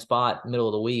public land spot middle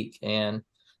of the week. And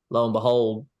lo and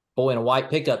behold, boy in a white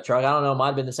pickup truck. I don't know, it might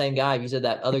have been the same guy. If you said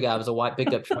that other guy was a white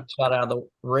pickup truck shot out of the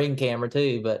ring camera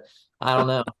too, but I don't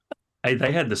know. Hey,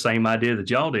 they had the same idea that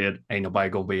y'all did. Ain't nobody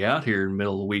gonna be out here in the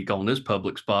middle of the week on this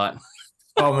public spot.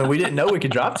 Oh man, we didn't know we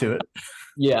could drive to it.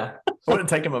 Yeah. I wouldn't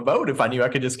take him a boat if I knew I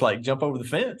could just like jump over the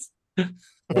fence.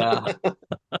 Yeah.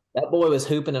 That boy was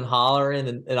hooping and hollering,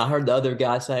 and I heard the other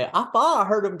guy say, I thought I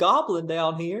heard him gobbling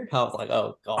down here. I was like,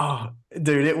 oh God. Oh,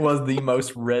 dude, it was the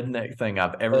most redneck thing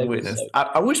I've ever witnessed.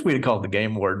 I wish we'd have called the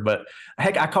game warden, but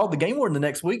heck, I called the game warden the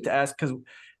next week to ask, because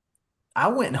I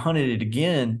went and hunted it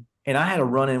again, and I had a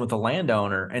run in with the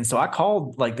landowner. And so I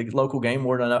called like the local game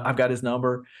warden. I've got his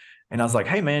number. And I was like,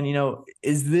 hey, man,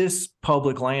 is this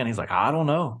public land? He's like, I don't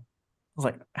know. I was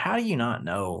like, how do you not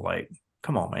know? Like,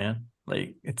 come on, man.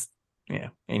 Like,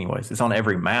 anyways, it's on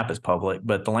every map as public,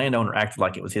 but the landowner acted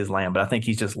like it was his land, but I think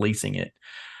he's just leasing it.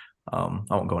 I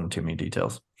won't go into too many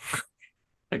details.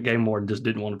 That game warden just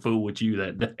didn't want to fool with you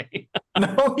that day.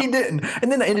 No, he didn't.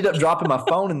 And then I ended up dropping my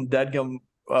phone in dadgum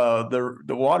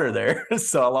the water there.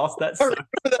 So I lost that.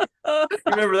 You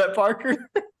remember that, Parker?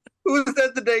 Was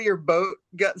that the day your boat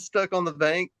got stuck on the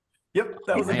bank? Yep,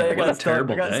 that was the day I got stuck.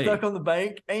 I got day. stuck on the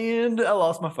bank and I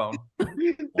lost my phone.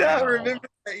 Yeah, I remember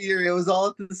that year. It was all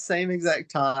at the same exact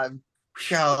time.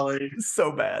 Golly.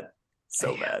 So bad.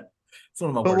 So bad. It's one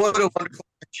of my But worst. what a wonderful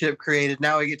friendship created.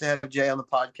 Now we get to have Jay on the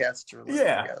podcast.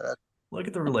 Yeah. Together. Look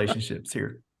at the relationships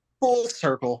here. Full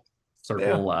circle.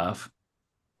 Circle of life.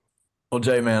 Well,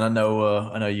 Jay, man, I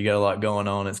know you got a lot going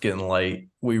on. It's getting late.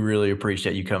 We really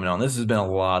appreciate you coming on. This has been a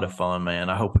lot of fun, man.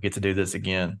 I hope we get to do this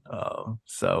again.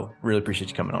 So really appreciate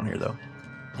you coming on here, though.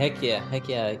 Heck yeah.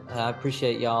 I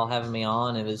appreciate y'all having me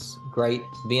on. It was great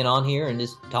being on here and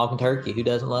just talking turkey. Who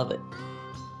doesn't love it?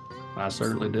 I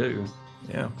certainly do.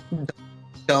 Yeah.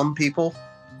 Dumb people.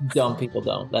 Dumb people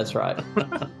don't. That's right.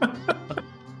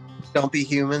 Don't be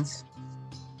humans.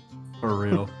 For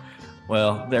real.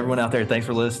 Well, everyone out there, thanks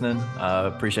for listening.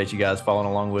 Appreciate you guys following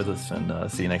along with us, and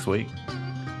see you next week.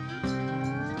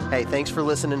 Hey, thanks for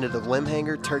listening to the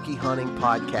Limbhanger Turkey Hunting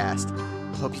Podcast.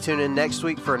 Hope you tune in next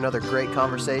week for another great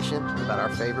conversation about our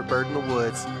favorite bird in the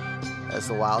woods, as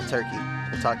the wild turkey.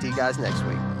 We'll talk to you guys next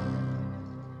week.